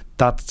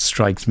 That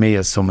strikes me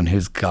as someone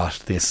who's got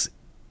this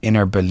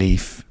inner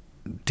belief,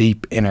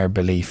 deep inner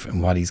belief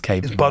in what he's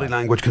capable of. His body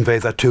language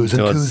conveys that too. His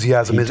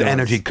enthusiasm, his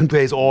energy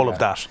conveys all of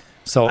that.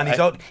 So and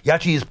he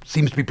actually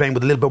seems to be playing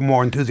with a little bit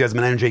more enthusiasm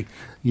and energy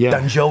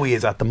than Joey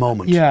is at the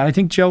moment. Yeah, I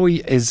think Joey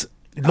is.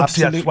 Looks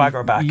to that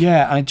swagger back.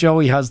 Yeah, and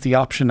Joey has the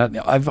option that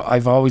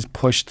I've always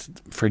pushed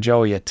for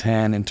Joey at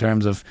 10 in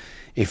terms of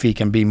if he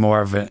can be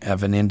more of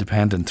an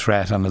independent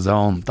threat on his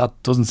own.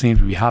 That doesn't seem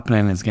to be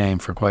happening in his game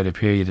for quite a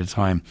period of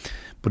time.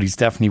 But he's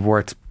definitely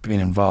worth being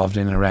involved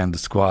in and around the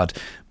squad.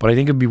 But I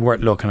think it'd be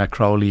worth looking at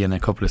Crowley in a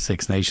couple of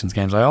Six Nations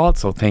games. I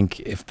also think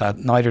if that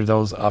neither of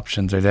those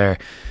options are there,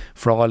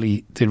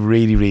 Frawley did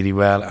really, really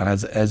well. And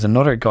as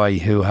another guy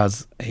who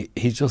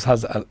he's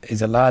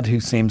a lad who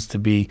seems to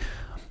be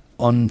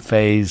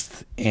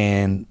unfazed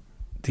in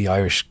the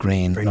Irish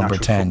green very number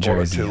 10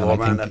 jersey. Too,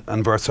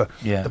 and versa.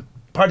 Yeah.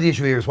 Part of the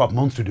issue here is what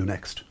Munster do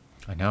next.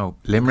 I know.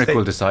 Limerick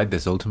will decide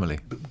this ultimately.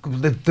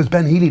 There's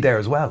Ben Healy there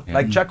as well.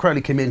 Like Jack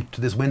Crowley came into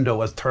this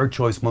window as third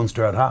choice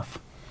Munster at half,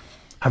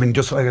 having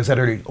just, like I said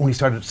earlier, only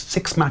started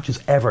 6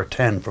 matches ever,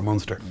 10 for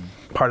Munster.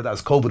 Part of that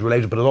is COVID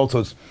related, but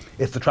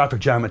it's the traffic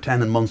jam at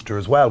 10 in Munster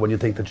as well, when you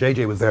think that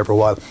JJ was there for a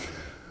while.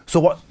 So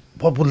what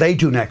will they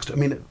do next? I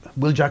mean,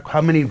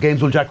 how many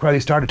games will Jack Crowley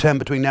start at 10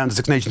 between now and the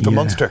Six Nations for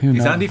Munster?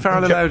 Is Andy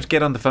Farrell allowed to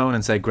get on the phone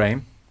and say,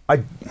 Graham?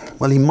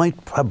 Well, he might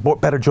have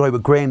better joy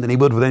with Graham than he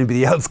would with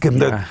anybody else, given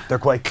they're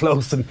quite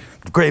close, and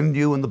Graham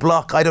knew in the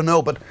block. I don't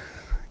know, but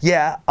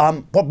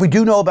what we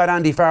do know about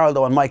Andy Farrell,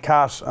 though, and Mike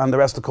Catt and the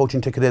rest of the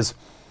coaching ticket is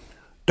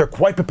they're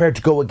quite prepared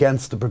to go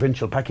against the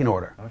provincial pecking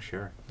order. Oh,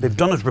 sure. They've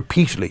done it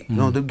repeatedly. You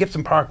know, the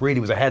Gibson Park really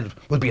was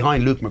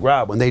behind Luke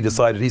McGrath when they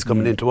decided he's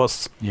coming into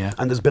us. Yeah.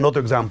 And there's been other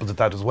examples of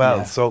that as well.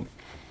 Yeah. So.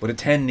 But a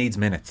 10 needs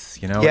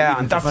minutes, you know. Yeah,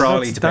 and that's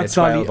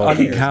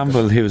Ollie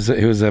Campbell, who was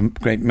a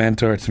great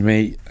mentor to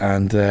me,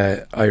 and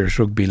Irish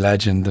rugby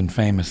legend and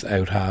famous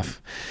out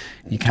half.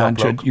 You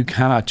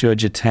cannot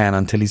judge a 10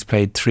 until he's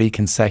played 3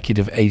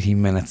 consecutive 80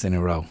 minutes in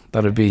a row.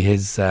 That would be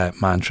his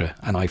mantra,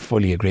 and I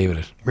fully agree with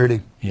it.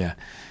 Really? Yeah.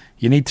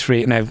 You need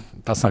 3. Now,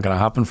 that's not going to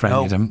happen for any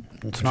of them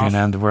between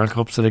now and the World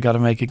Cup, so they've got to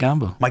make a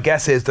gamble. My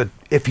guess is that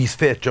if he's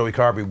fit, Joey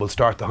Carbery will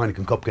start the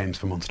Heineken Cup games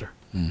for Munster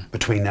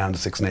between now and the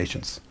Six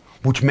Nations,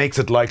 which makes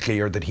it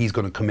likelier that he's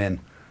going to come in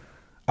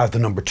as the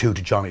number 2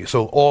 to Johnny.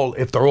 So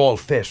if they're all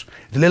fit,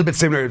 it's a little bit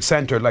similar at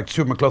centre, like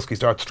Stuart McCluskey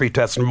starts 3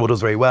 tests and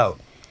does very well.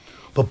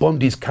 But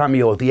Bundy's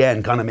cameo at the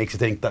end kind of makes you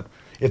think that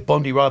if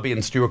Bundy, Robbie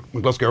and Stuart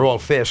McCluskey are all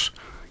fit,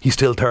 he's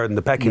still third in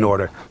the pecking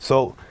order.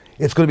 So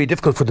it's going to be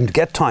difficult for them to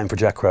get time for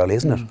Jack Crowley,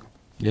 isn't it?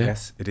 Yeah.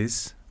 Yes, it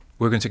is.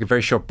 We're going to take a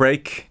very short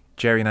break.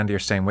 Jerry and Andy are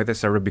staying with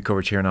us. Our rugby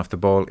coverage here on Off the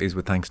Ball is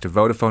with thanks to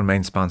Vodafone,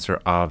 main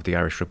sponsor of the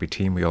Irish rugby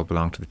team. We all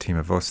belong to the team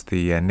of us.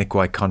 The Nick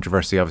White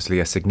controversy, obviously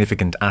a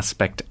significant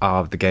aspect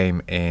of the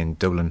game in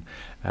Dublin.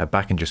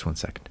 Back in just 1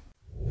 second.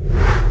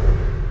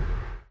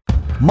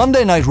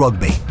 Monday Night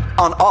Rugby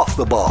on Off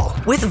the Ball.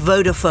 With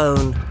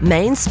Vodafone,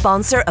 main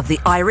sponsor of the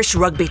Irish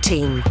rugby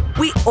team.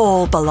 We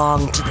all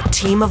belong to the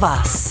team of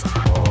us.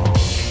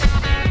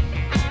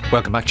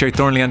 Welcome back. Jerry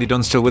Thornley, Andy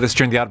Dunn still with us.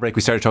 During the ad break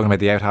we started talking about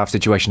the out-half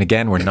situation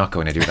again. We're not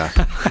going to do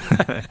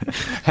that.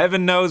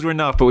 Heaven knows we're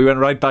not, but we went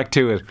right back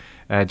to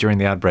it during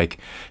the ad break.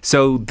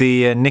 So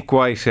the Nick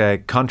White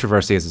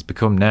controversy as it's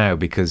become now,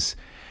 because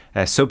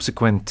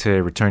subsequent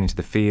to returning to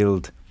the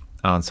field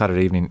on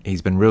Saturday evening,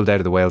 he's been ruled out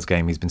of the Wales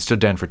game. He's been stood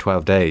down for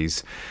 12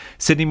 days.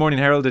 Sydney Morning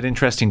Herald did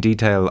interesting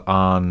detail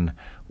on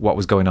what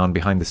was going on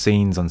behind the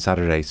scenes on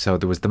Saturday. So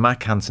there was the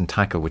Mack Hansen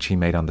tackle which he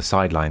made on the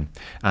sideline,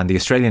 and the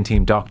Australian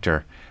team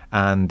doctor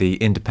and the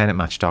independent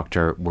match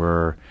doctor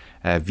were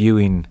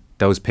viewing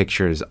those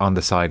pictures on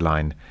the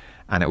sideline,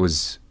 and it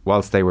was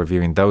whilst they were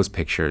viewing those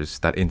pictures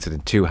that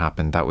incident 2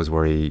 happened. That was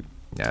where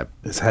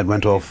his head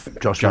went off.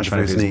 Josh went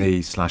his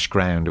knee /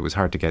 ground. It was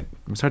hard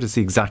to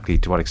see exactly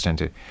to what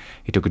extent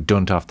he took a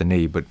dunt off the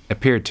knee, but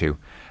appeared to.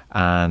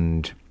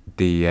 And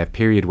the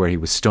period where he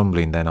was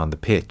stumbling then on the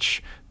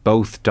pitch,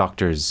 both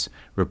doctors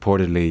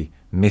reportedly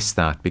missed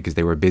that because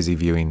they were busy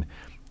viewing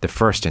the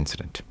first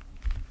incident.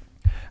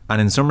 And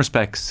in some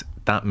respects,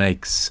 that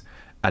makes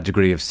a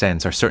degree of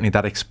sense, or certainly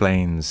that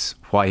explains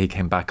why he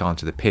came back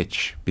onto the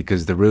pitch,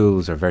 because the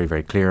rules are very,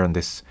 very clear on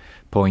this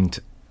point.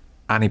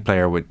 Any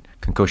player with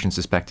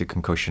suspected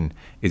concussion,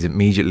 is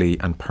immediately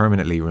and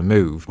permanently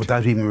removed.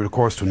 Without even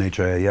recourse to an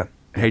HIA, yeah.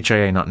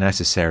 HIA not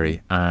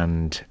necessary,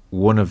 and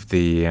one of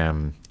the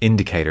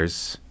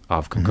indicators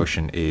of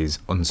concussion is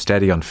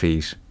unsteady on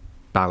feet,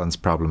 balance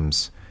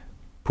problems,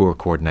 poor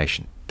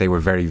coordination. They were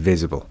very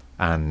visible,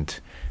 and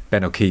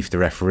Ben O'Keefe, the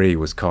referee,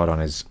 was caught on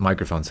his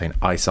microphone saying,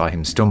 "I saw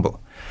him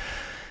stumble."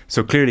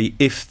 So clearly,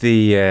 if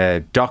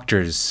the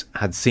doctors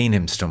had seen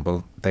him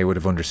stumble, they would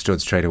have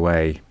understood straight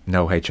away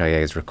no HIA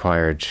is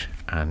required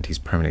and he's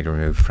permanently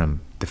removed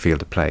from the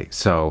field of play.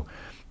 So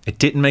it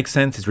didn't make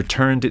sense. His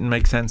return didn't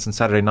make sense on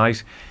Saturday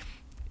night.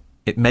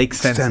 It makes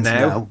sense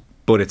now,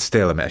 but it's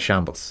still a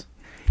shambles.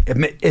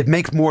 It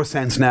makes more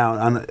sense now,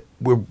 and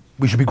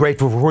we should be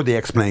grateful for the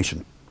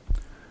explanation,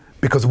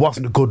 because it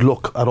wasn't a good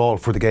look at all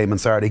for the game on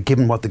Saturday,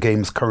 given what the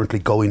game is currently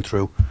going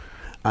through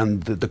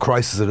and the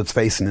crisis that it's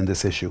facing in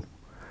this issue.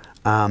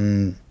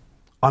 I'm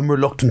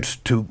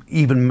reluctant to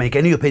even make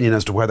any opinion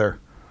as to whether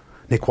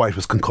Nick White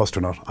was concussed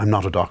or not. I'm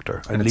not a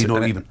doctor. And it's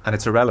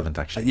irrelevant,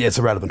 actually. Yeah, it's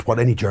irrelevant what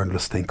any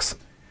journalist thinks.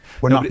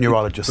 We're not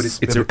neurologists.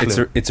 But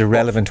it's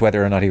irrelevant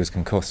whether or not he was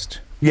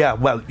concussed. Yeah,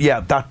 well, yeah,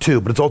 that too.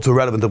 But it's also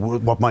irrelevant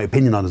what my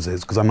opinion on it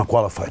is, because I'm not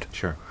qualified.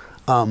 Sure.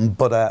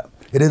 But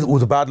it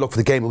was a bad look for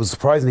the game. It was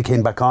surprising he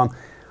came back on.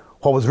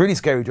 What was really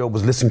scary, Joe,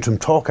 was listening to him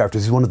talk after.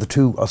 He's one of the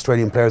 2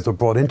 Australian players that were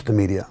brought into the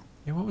media.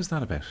 Yeah, what was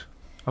that about?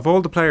 Of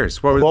all the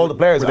players, were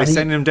they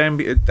sending him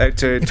down out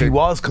to? If he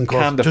was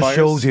concussed, it just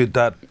shows you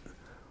that.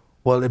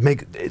 Well,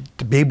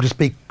 to be able to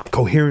speak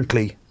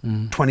coherently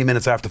 20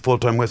 minutes after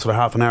full-time whistle or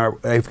half an hour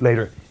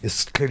later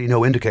is clearly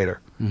no indicator,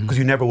 because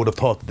you never would have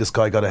thought that this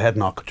guy got a head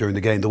knock during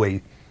the game the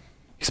way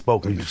he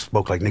spoke. He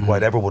spoke like Nick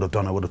White ever would have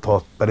done, I would have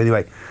thought. But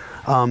anyway,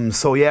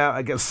 so yeah,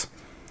 I guess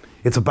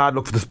it's a bad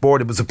look for the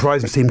sport. It was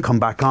surprising to see him come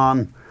back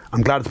on.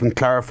 I'm glad it's been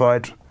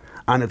clarified,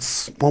 and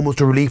it's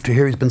almost a relief to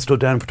hear he's been stood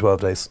down for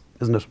 12 days,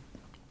 isn't it?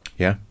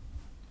 Yeah.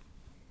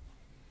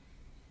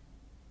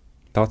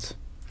 Thoughts?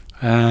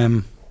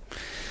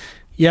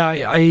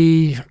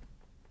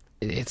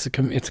 It's a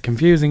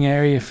confusing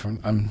area.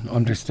 I'm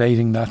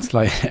understating that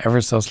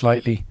ever so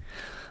slightly.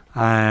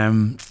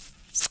 The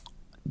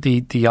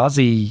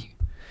Aussie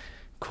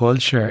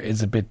culture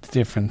is a bit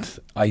different,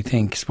 I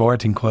think.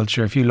 Sporting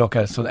culture. If you look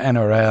at the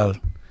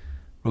NRL,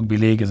 rugby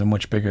league is a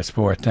much bigger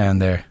sport down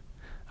there,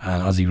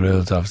 and Aussie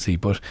rules obviously.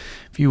 But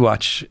if you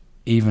watch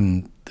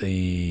even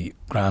the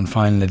grand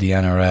final of the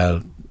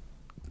NRL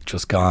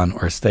just gone,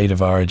 or State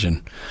of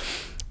Origin,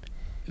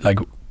 like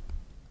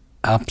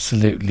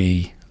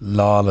absolutely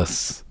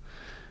lawless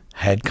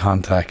head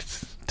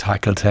contact,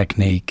 tackle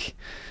technique,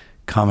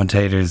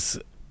 commentators,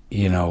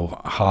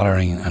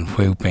 hollering and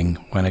whooping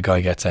when a guy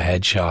gets a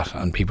headshot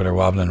and people are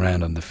wobbling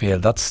around on the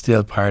field. That's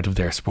still part of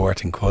their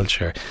sporting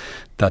culture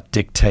that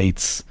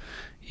dictates,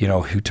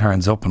 who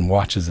turns up and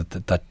watches it,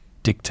 that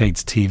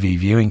dictates TV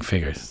viewing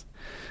figures.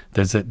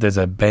 There's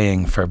a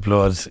baying for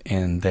blood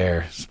in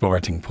their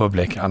sporting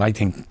public, and I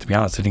think, to be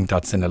honest, I think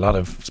that's in a lot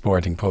of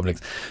sporting publics.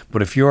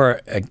 But if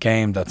you're a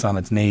game that's on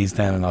its knees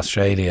down in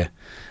Australia,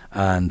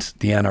 and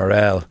the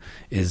NRL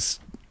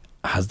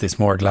has this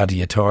more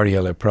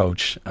gladiatorial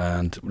approach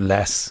and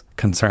less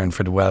concern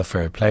for the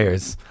welfare of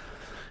players,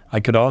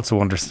 I could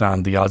also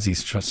understand the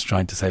Aussies just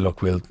trying to say,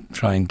 look, we'll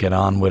try and get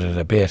on with it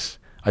a bit.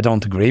 I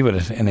don't agree with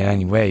it in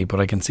any way, but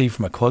I can see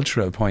from a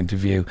cultural point of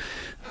view,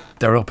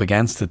 they're up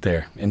against it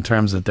there in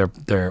terms of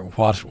their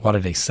what are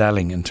they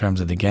selling in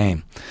terms of the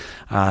game,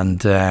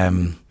 and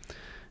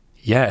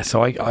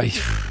so I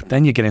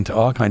then you get into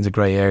all kinds of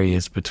grey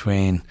areas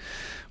between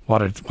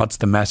what's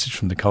the message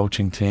from the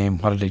coaching team,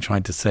 what are they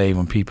trying to say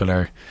when people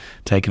are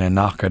taking a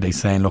knock, are they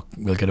saying, look,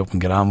 we'll get up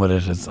and get on with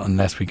it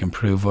unless we can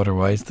prove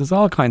otherwise. There's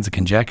all kinds of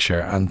conjecture,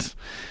 and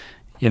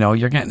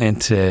you're getting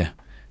into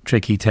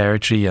tricky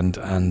territory, and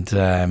it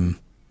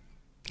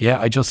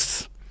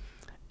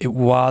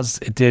was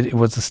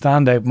a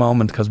standout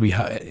moment because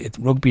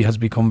rugby has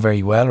become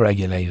very well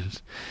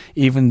regulated,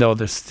 even though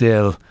there's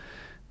still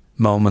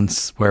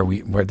moments where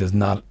there's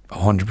not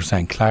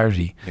 100%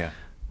 clarity. Yeah.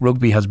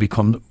 Rugby has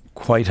become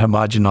quite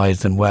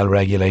homogenised and well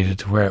regulated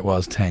to where it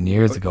was 10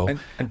 years ago.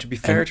 And to be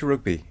fair to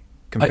rugby,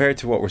 compared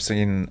to what we're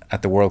seeing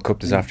at the World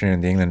Cup this afternoon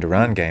in the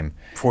England-Iran game,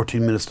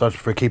 14 minutes started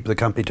for a keeper that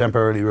can't be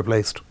temporarily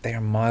replaced. They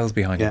are miles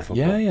behind in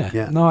football.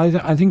 Yeah. No,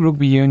 I think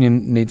rugby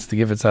union needs to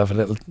give itself a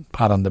little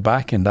pat on the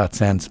back in that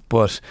sense.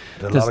 But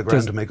there's a lot of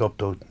ground to make up,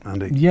 though,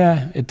 Andy.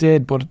 Yeah, it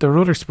did. But there are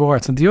other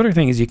sports, and the other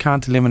thing is you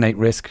can't eliminate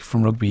risk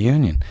from rugby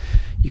union.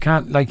 You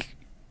can't,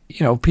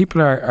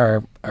 people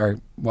are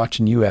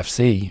watching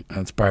UFC, and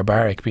it's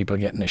barbaric. People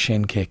getting a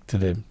shin kick to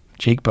the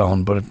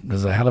cheekbone, but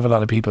there's a hell of a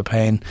lot of people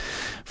paying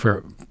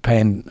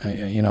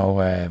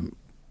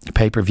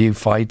pay-per-view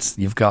fights.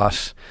 You've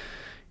got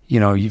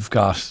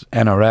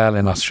NRL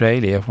in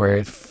Australia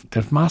where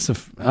there's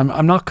massive.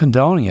 I'm not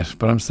condoning it,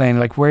 but I'm saying,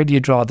 where do you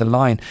draw the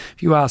line?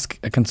 If you ask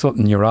a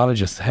consultant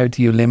neurologist, how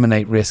do you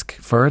eliminate risk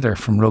further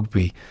from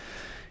rugby?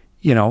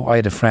 I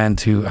had a friend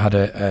who had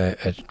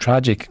a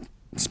tragic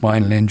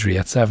spinal injury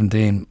at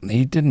 17.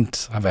 He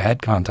didn't have a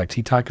head contact.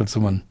 He tackled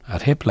someone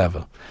at hip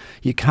level.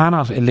 You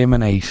cannot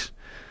eliminate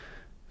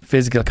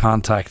physical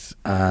contact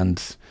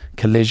and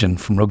collision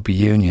from rugby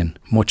union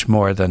much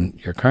more than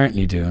you're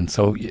currently doing.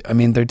 So,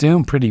 they're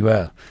doing pretty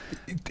well.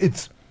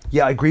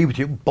 I agree with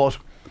you, but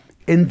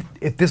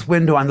if this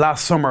window and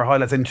last summer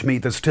highlights into me,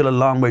 there's still a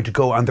long way to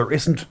go, and there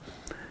isn't.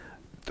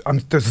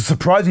 There's a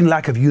surprising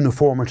lack of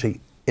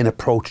uniformity in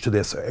approach to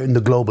this in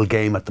the global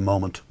game at the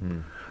moment.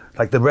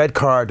 Like the red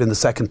card in the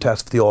second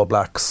test for the All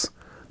Blacks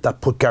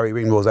that put Gary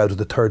Ringrose out of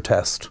the third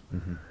test,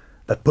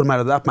 that put him out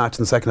of that match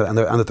in the second and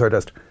the third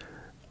test.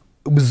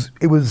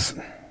 It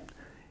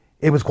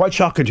was quite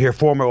shocking to hear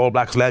former All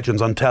Blacks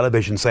legends on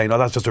television saying, "Oh,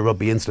 that's just a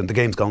rugby incident. The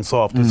game's gone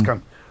soft." It's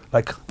kind of,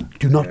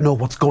 do not know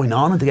what's going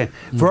on in the game.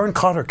 Vern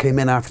Cotter came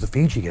in after the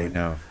Fiji game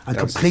and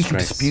completely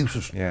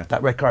disputed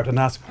that red card and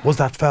asked, "Was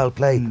that foul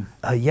play?"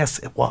 Yes,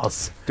 it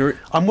was.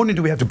 I'm wondering,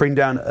 do we have to bring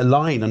down a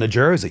line and a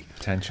jersey?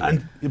 Potentially.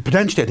 And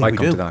potentially, I think Might we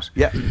come do. to that.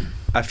 Yeah.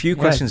 A few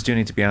questions do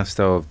need to be asked,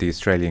 though, of the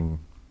Australian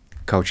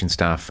coaching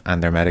staff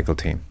and their medical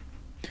team.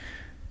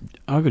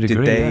 I would agree.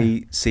 Did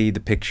they see the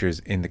pictures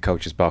in the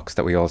coach's box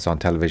that we all saw on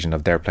television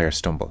of their players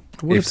stumble?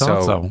 I would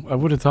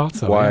have thought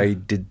so. Why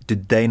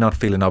did they not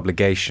feel an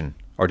obligation,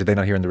 or did they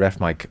not hear in the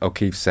ref mic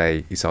O'Keefe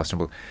say he saw a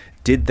stumble?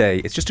 Did they?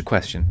 It's just a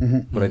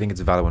question, but I think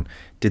it's a valid one.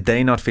 Did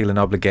they not feel an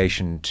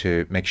obligation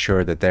to make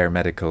sure that their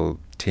medical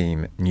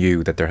team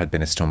knew that there had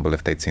been a stumble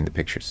if they'd seen the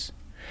pictures?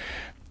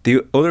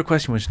 The other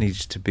question which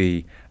needs to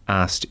be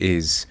asked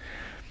is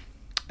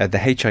the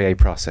HIA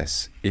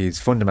process is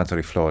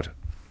fundamentally flawed.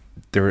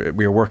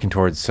 We are working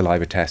towards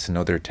saliva tests and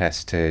other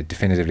tests to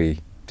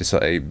definitively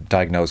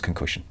diagnose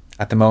concussion.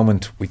 At the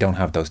moment, we don't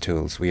have those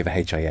tools. We have a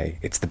HIA.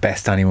 It's the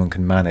best anyone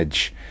can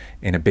manage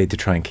in a bid to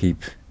try and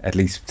keep at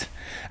least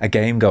a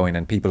game going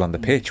and people on the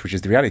pitch, which is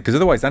the reality. Because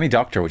otherwise, any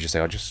doctor would just say,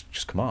 "Oh,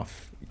 just come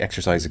off.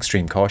 Exercise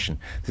extreme caution."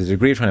 There's a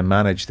degree of trying to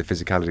manage the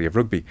physicality of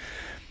rugby.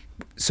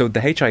 So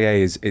the HIA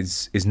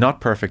is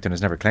not perfect and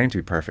has never claimed to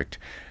be perfect,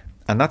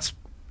 and that's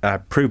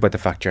proved by the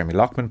fact Jeremy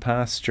Loughman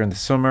passed during the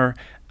summer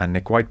and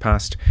Nick White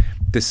passed.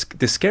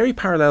 The scary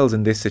parallels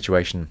in this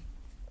situation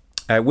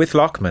with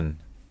Loughman.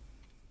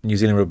 New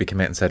Zealand Rugby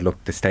came out and said,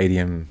 look, the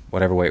stadium,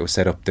 whatever way it was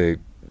set up, the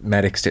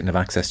medics didn't have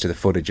access to the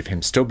footage of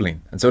him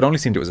stumbling. And so it only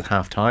seemed it was at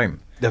half time.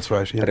 That's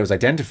right, yeah. That it was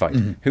identified.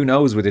 Mm-hmm. Who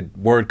knows, would the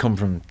word come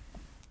from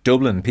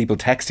Dublin, people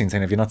texting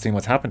saying, have you not seen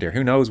what's happened here?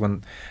 Who knows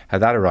how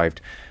that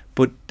arrived?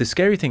 But the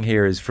scary thing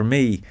here is, for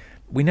me,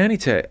 we now need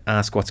to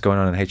ask what's going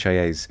on in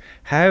HIAs.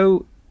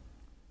 How,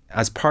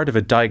 as part of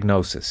a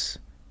diagnosis,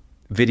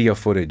 video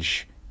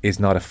footage is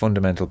not a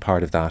fundamental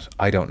part of that,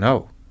 I don't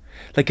know.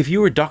 Like, if you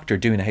were a doctor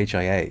doing a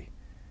HIA,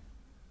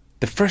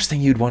 the first thing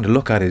you'd want to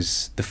look at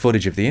is the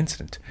footage of the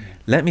incident.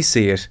 Let me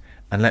see it,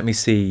 and let me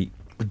see.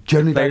 But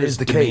generally, that is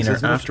the case,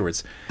 isn't it?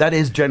 Afterwards. That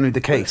is generally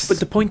the case. But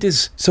the point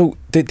is, so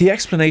the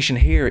explanation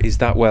here is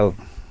that, well,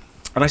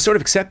 and I sort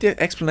of accept the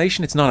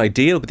explanation. It's not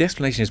ideal, but the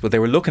explanation is, well, they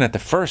were looking at the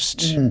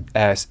first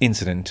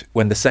incident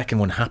when the second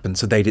one happened,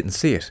 so they didn't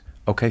see it.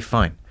 Okay,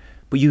 fine.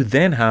 But you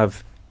then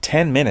have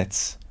 10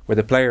 minutes where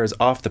the player is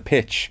off the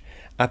pitch.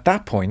 At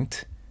that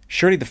point,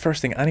 surely the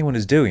first thing anyone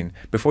is doing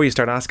before you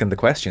start asking the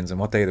questions and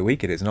what day of the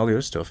week it is and all the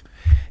other stuff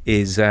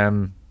is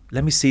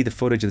let me see the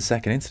footage of the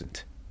second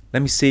incident.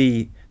 Let me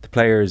see the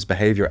player's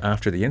behaviour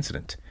after the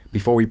incident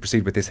before we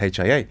proceed with this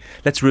HIA.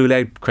 Let's rule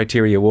out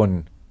criteria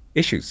 1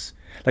 issues.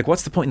 Like,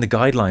 what's the point in the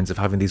guidelines of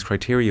having these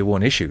criteria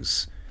 1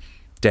 issues?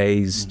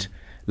 Dazed,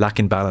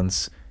 lacking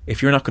balance,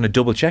 if you're not going to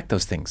double check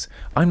those things.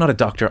 I'm not a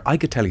doctor, I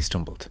could tell he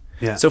stumbled.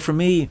 Yeah. So for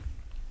me,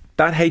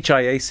 that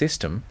HIA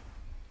system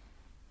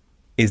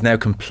is now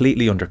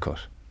completely undercut.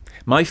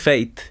 My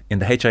faith in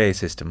the HIA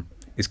system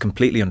is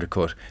completely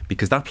undercut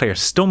because that player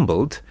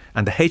stumbled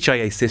and the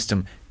HIA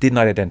system did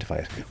not identify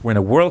it. We're in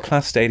a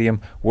world-class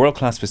stadium,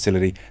 world-class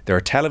facility. There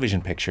are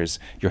television pictures.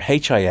 Your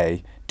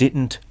HIA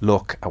didn't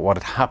look at what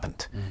had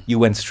happened. You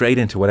went straight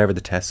into whatever the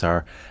tests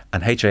are,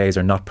 and HIAs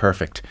are not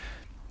perfect.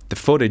 The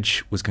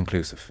footage was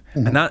conclusive.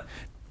 And that,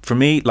 for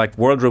me, like,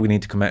 World Rugby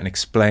need to come out and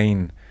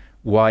explain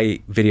why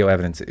video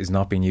evidence is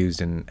not being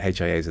used in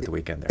HIAs at the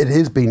weekend there. It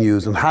is being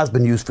used and has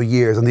been used for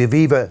years. And the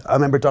Aviva, I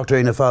remember Dr.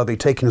 Aina Falvey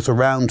taking us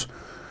around,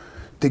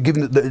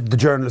 giving the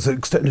journalists an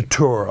extended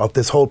tour of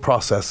this whole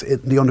process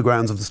in the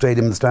undergrounds of the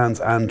stadium and the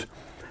stands. And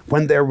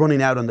when they're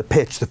running out on the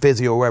pitch, the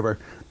physio or wherever,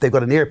 they've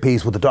got an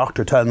earpiece with the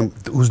doctor telling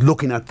them, who's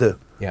looking at the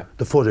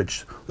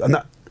footage. And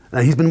that,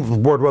 now he's been with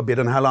World Rugby, I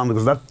don't know how long,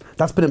 because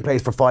that's been in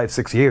place for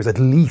 5-6 years at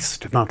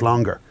least, if not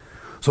longer.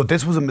 So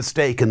this was a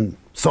mistake, and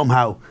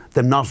somehow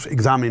them not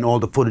examining all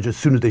the footage as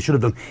soon as they should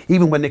have done.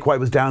 Even when Nick White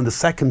was down the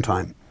second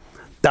time,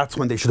 that's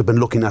when they should have been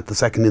looking at the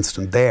second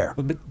incident there.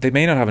 Well, but they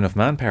may not have enough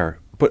manpower.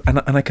 But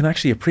and I can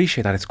actually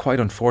appreciate that. It's quite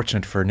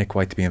unfortunate for Nick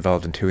White to be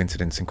involved in 2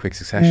 incidents in quick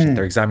succession.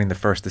 They're examining the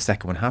first, the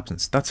second one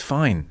happens. That's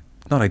fine.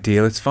 Not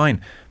ideal, it's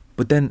fine.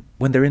 But then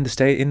when they're in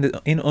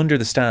under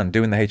the stand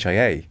doing the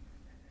HIA,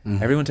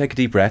 everyone take a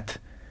deep breath.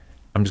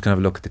 I'm just going to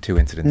have a look at the 2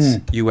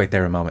 incidents. You wait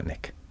there a moment,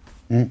 Nick.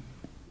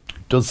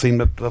 Does seem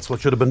that that's what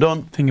should have been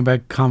done. Thing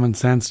about common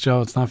sense, Joe,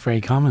 it's not very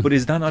common. But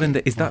is that not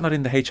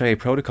in the HIA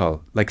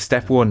protocol? Like,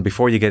 step 1,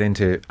 before you get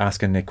into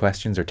asking Nick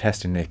questions or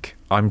testing Nick,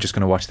 I'm just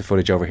going to watch the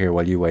footage over here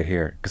while you wait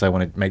here, because I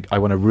want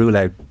to rule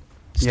out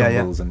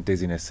stumbles and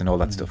dizziness and all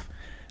that stuff.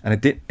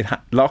 And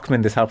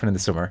Loughman, this happened in the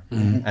summer,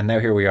 and now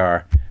here we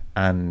are,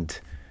 and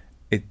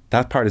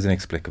that part is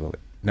inexplicable.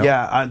 No.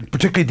 Yeah, and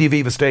particularly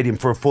the Aviva Stadium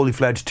for a fully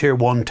fledged Tier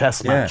 1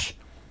 test match.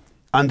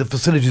 And the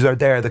facilities are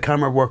there, the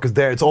camera work is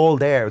there, it's all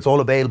there, it's all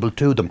available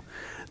to them.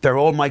 They're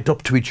all mic'd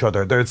up to each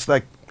other. It's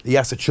like,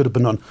 yes, it should have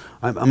been done.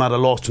 I'm at a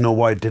loss to know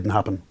why it didn't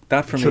happen.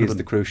 That for me is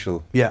the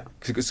crucial. Yeah.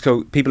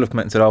 So people have come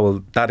out and said, oh,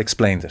 well, that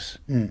explains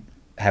it,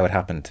 how it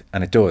happened.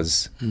 And it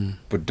does,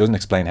 but it doesn't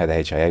explain how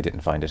the HIA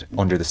didn't find it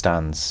under the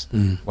stands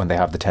when they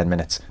have the 10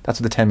 minutes. That's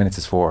what the 10 minutes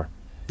is for.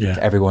 Yeah.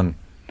 To everyone.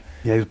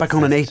 Yeah, he was back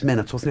on in 8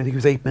 minutes, wasn't he? I think it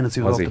was 8 minutes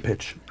he was off the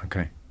pitch.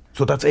 Okay.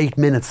 So that's 8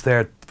 minutes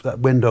there, that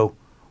window,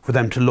 for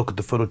them to look at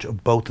the footage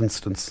of both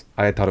incidents.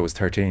 I thought it was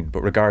 13,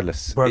 but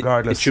regardless.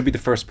 Regardless. It should be the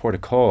first port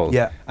of call.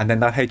 Yeah. And then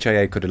that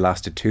HIA could have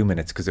lasted 2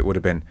 minutes, because it would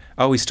have been,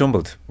 oh, he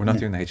stumbled. We're not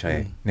doing the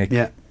HIA.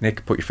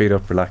 Nick, put your feet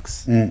up,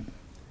 relax.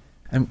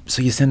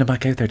 So you send him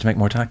back out there to make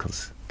more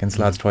tackles against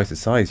lads twice his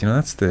size. You know,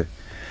 that's the...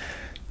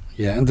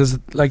 Yeah, and there's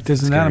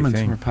an element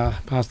from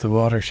past the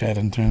watershed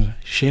in terms of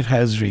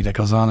shithousery that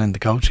goes on in the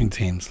coaching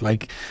teams.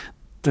 Like,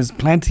 there's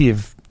plenty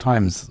of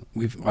times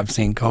I've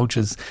seen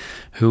coaches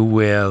who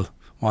will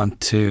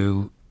want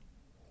to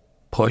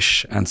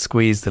push and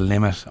squeeze the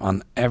limit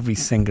on every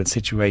single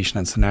situation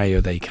and scenario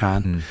they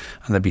can,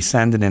 and they'll be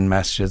sending in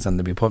messages and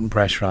they'll be putting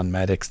pressure on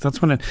medics. That's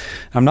when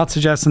I'm not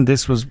suggesting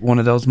this was one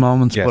of those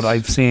moments, but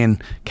I've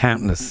seen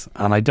countless,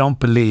 and I don't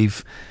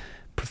believe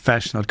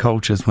professional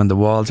coaches, when the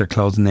walls are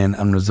closing in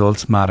and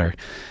results matter,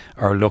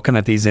 are looking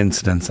at these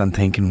incidents and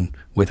thinking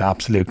with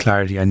absolute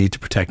clarity, I need to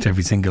protect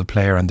every single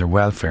player and their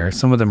welfare.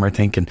 Some of them are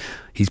thinking,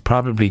 he's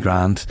probably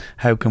grand.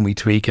 How can we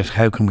tweak it?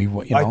 How can we,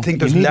 I think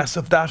there's less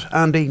of that,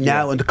 Andy,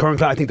 now in the current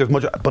climate. I think there's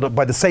much, but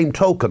by the same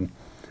token,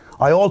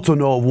 I also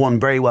know of one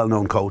very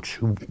well-known coach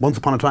who once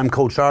upon a time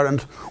coached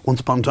Ireland, once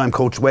upon a time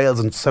coached Wales,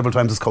 and several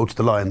times has coached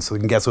the Lions, so you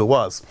can guess who it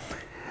was.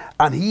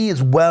 And he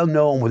is well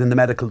known within the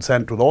medical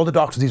centre, with all the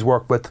doctors he's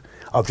worked with,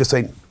 of just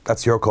saying,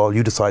 that's your call,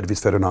 you decide if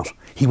he's fit or not.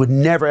 He would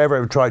never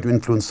ever try to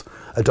influence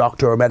a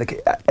doctor or a medic.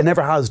 It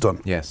never has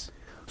done. Yes.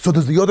 So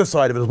there's the other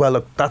side of it as well.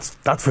 Look, that's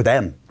for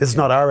them. This is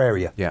not our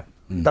area. Yeah.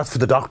 That's for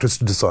the doctors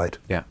to decide.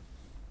 Yeah.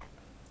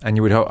 And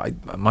you would hope,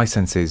 my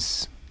sense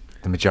is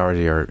the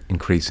majority are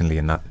increasingly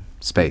in that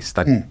space,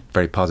 that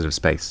very positive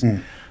space.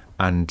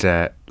 And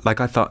like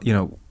I thought,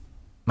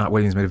 Matt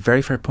Williams made a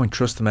very fair point.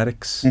 Trust the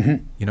medics.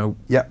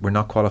 We're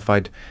not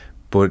qualified,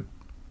 but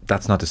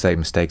that's not to say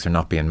mistakes are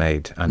not being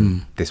made.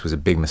 And this was a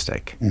big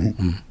mistake.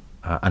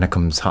 And it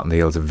comes hot on the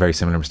heels of a very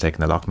similar mistake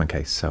in the Lockman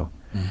case. So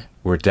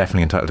we're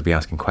definitely entitled to be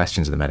asking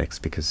questions of the medics,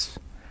 because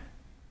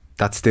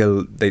that's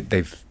still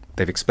they've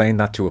explained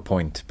that to a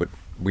point, but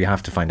we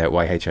have to find out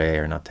why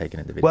HIA are not taking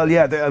individual. Well,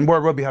 yeah, and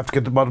World Rugby have to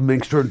get the bottom,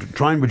 make sure to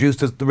try and reduce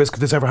the risk of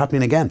this ever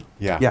happening again.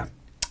 Yeah.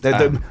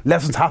 The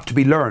lessons have to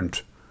be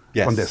learned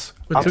from this.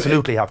 But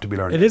absolutely have to be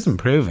learned. It is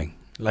improving.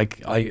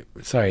 I'm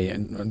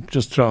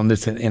just throwing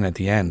this in at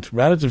the end,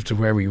 relative to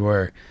where we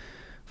were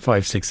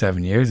 5, 6,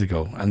 7 years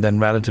ago, and then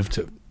relative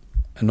to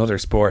another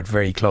sport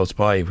very close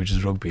by, which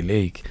is rugby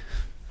league.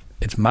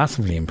 It's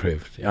massively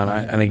improved,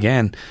 and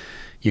again,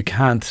 you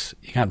can't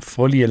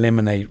fully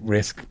eliminate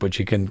risk, but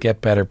you can get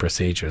better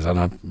procedures, and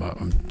I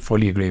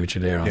fully agree with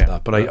you there on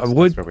that. But I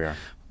would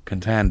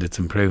contend it's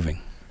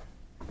improving.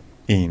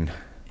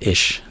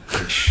 Ish.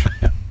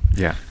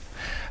 Yeah.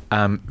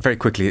 Very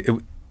quickly, it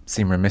would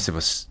seem remiss of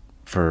us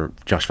for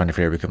Josh van der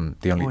Flier to become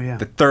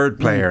the third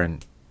player in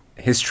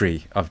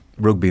history of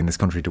rugby in this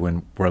country to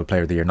win World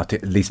Player of the Year, not to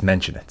at least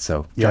mention it.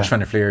 So Josh van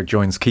der Flier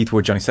joins Keith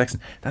Wood, Johnny Sexton.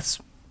 That's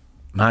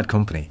mad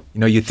company.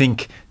 You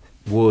think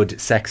Wood,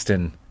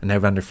 Sexton, and now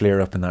Van der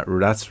Flier up in that.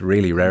 That's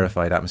really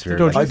rarefied atmosphere.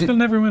 Did still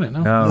never win it?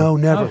 No,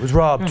 never. It was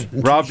robbed.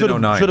 Robbed in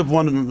 09. Should have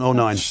won in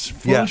 09.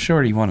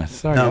 Sure he won it.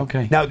 Sorry,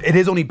 okay. Now, it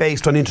is only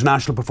based on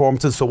international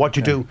performances, so what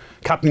you do,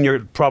 captaining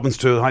your province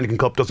to the Heineken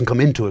Cup doesn't come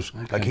into it,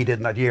 like he did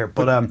in that year.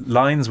 But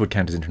Lions would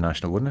count as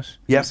international, wouldn't it?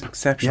 Yes.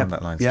 Exceptional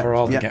that Lions. For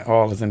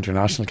all his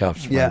international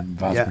caps,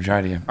 vast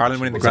majority.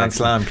 Ireland winning the Grand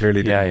Slam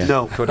clearly didn't.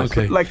 No.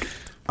 Okay. Like,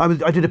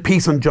 I did a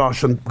piece on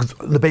Josh on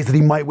the basis that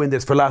he might win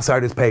this for last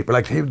Saturday's paper.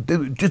 Like,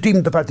 just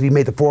even the fact that he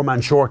made the 4-man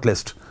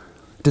shortlist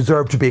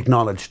deserved to be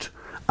acknowledged,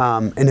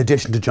 in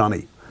addition to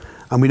Johnny.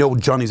 And we know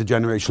Johnny's a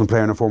generational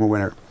player and a former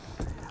winner.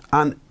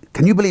 And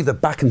can you believe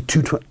that back in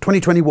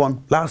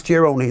 2021, last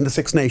year only, in the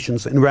Six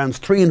Nations, in rounds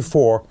 3 and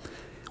 4,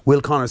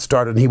 Will Connors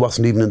started and he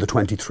wasn't even in the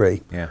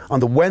 23. Yeah. On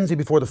the Wednesday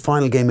before the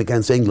final game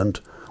against England,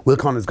 Will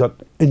Connors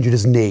injured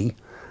his knee,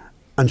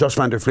 and Josh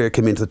van der Flier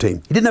came into the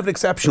team. He didn't have an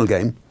exceptional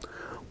game,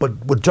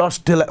 but with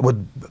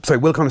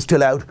Will Connors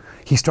still out,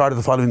 he started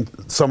the following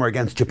summer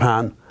against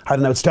Japan, had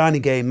an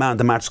outstanding game, man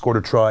the match, scored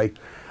a try.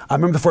 I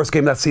remember the first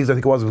game that season, I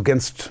think it was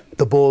against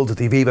the Bulls at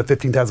the Aviva,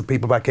 15,000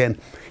 people back in.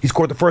 He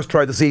scored the first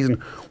try of the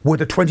season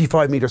with a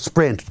 25-metre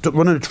sprint,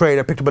 running a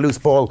trailer, picked up a loose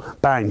ball,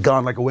 bang,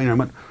 gone like a winger. I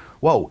went,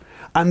 whoa.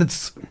 And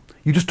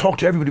you just talk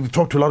to everybody, we've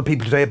talked to a lot of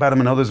people today about him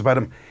and others about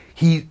him.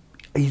 He's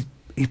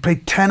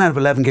played 10 out of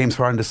 11 games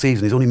for Ireland this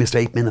season. He's only missed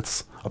 8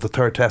 minutes of the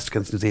third test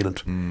against New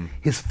Zealand.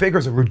 His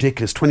figures are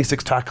ridiculous.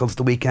 26 tackles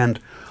the weekend.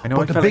 I know,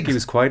 I felt like he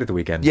was quiet at the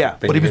weekend. Yeah,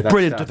 but he was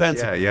brilliant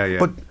defensive. Yeah.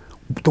 But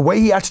the way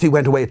he actually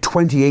went away at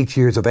 28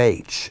 years of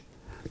age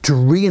to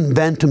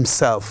reinvent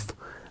himself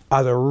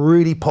as a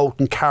really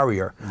potent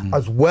carrier,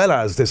 as well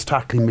as this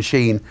tackling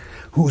machine,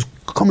 who's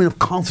coming up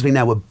constantly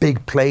now with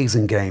big plays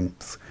in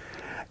games.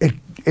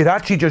 It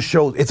actually just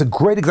shows, it's a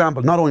great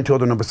example, not only to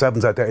other number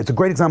 7s out there, it's a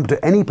great example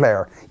to any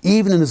player,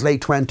 even in his late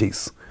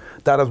 20s,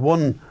 that, as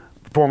one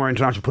former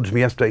international put it to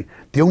me yesterday,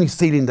 the only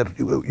ceiling that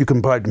you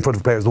can put in front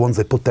of players are the ones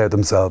they put there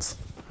themselves.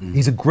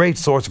 He's a great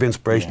source of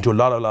inspiration to a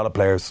lot of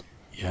players.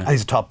 And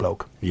he's a top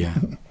bloke. Yeah.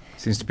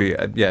 Seems to be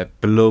a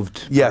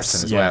beloved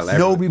person as well.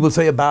 Nobody will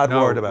say a bad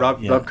word about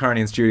him. Rob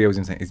Kearney in studio was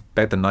saying he's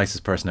about the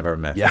nicest person I've ever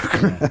met.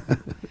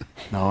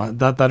 No,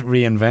 that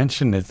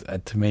reinvention is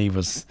to me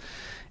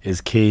is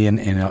key in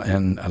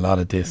a lot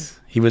of this.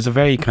 He was a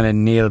very kind of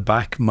Neil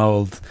Back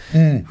mould.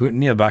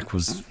 Neil Back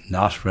was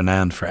not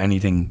renowned for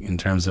anything in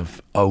terms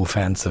of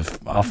offensive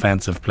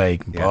play,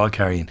 ball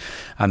carrying,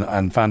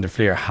 and Van der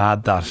Flier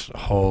had that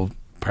whole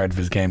part of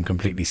his game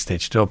completely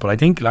stitched up. But I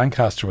think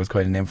Lancaster was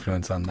quite an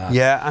influence on that.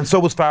 Yeah, and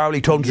so was Farrell.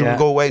 He told him to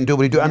go away and do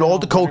what he do. And all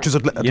the coaches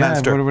at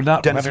Leinster.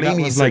 Dennis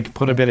Leamy was like,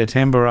 put a bit of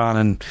timber on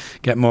and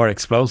get more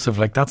explosive.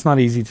 Like, that's not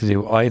easy to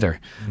do either.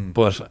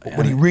 But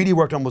what he really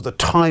worked on was the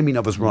timing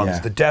of his runs,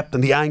 the depth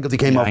and the angles he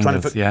came off.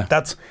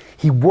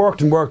 He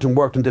worked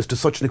on this to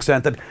such an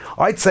extent that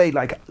I'd say,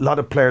 like, a lot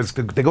of players,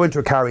 they go into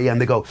a carry and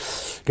they go,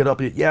 get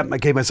up, I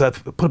gave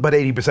myself, put about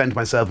 80% of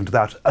myself into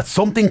that.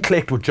 Something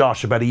clicked with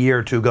Josh about a year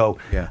or two ago,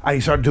 and he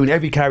started started doing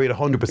every carry at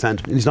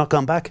 100%, and he's not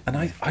gone back. And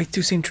I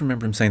do seem to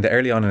remember him saying that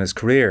early on in his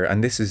career,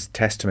 and this is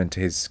testament to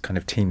his kind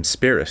of team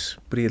spirit,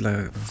 but he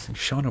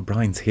Sean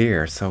O'Brien's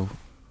here, so,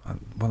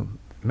 well,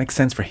 it makes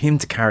sense for him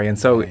to carry, and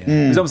so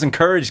he was almost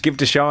encouraged, give it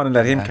to Sean and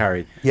let him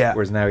carry. Yeah.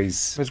 Whereas now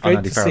he's It was on great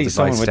Andy to Farrell's see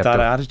someone advice, with stepped that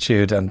up.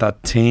 attitude and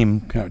that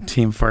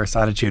team first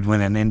attitude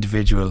win an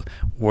individual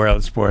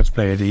World Sports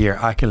Player of the Year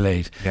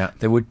accolade. Yeah.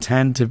 There would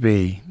tend to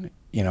be,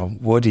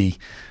 Woody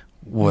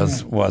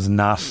was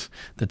not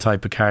the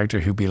type of character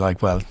who'd be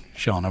like, well,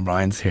 Sean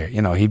O'Brien's here.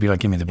 He'd be like,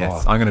 give me the ball.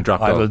 Yes, I'm going to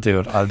drop I goal. will do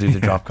it. I'll do the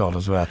drop goal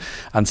as well.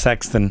 And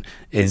Sexton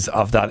is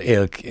of that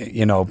ilk,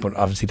 but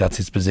obviously that's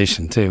his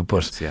position too.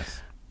 But Yes.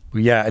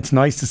 yeah, it's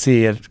nice to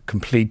see a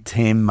complete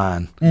team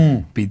man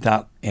be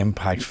that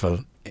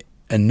impactful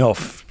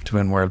enough to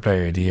win World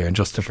Player of the Year, and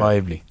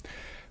justifiably.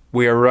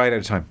 We are right out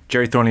of time.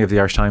 Jerry Thornley of the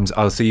Irish Times,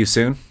 I'll see you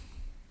soon.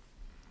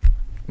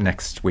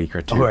 Next week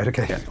or two. Oh, right,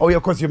 okay. Yeah. Oh, yeah,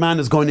 of course, your man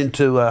is going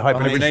into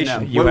hibernation now.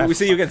 Hibernation. Well, we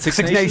see you again. Six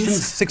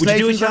Nations. Six Would you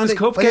do a Nations, Champions Andy?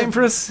 Cup Oh, yeah. game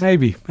for us?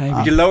 Maybe.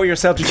 Would you lower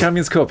yourself to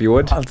Champions Cup? You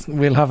would?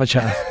 We'll have a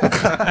chat.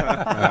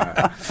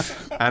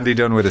 Andy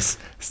Dunn with us.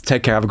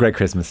 Take care. Have a great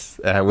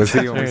Christmas. We'll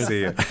see you when we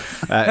see you.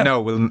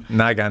 No, we'll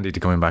nag Andy to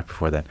coming back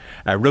before then.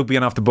 Rugby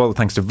and Off the Ball,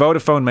 thanks to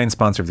Vodafone, main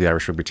sponsor of the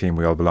Irish rugby team.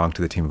 We all belong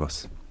to the team of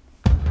us.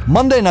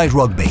 Monday Night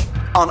Rugby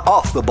on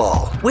Off the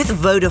Ball. With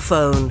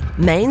Vodafone,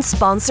 main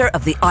sponsor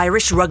of the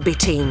Irish rugby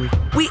team.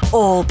 We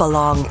all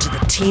belong to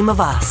the team of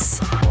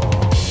us.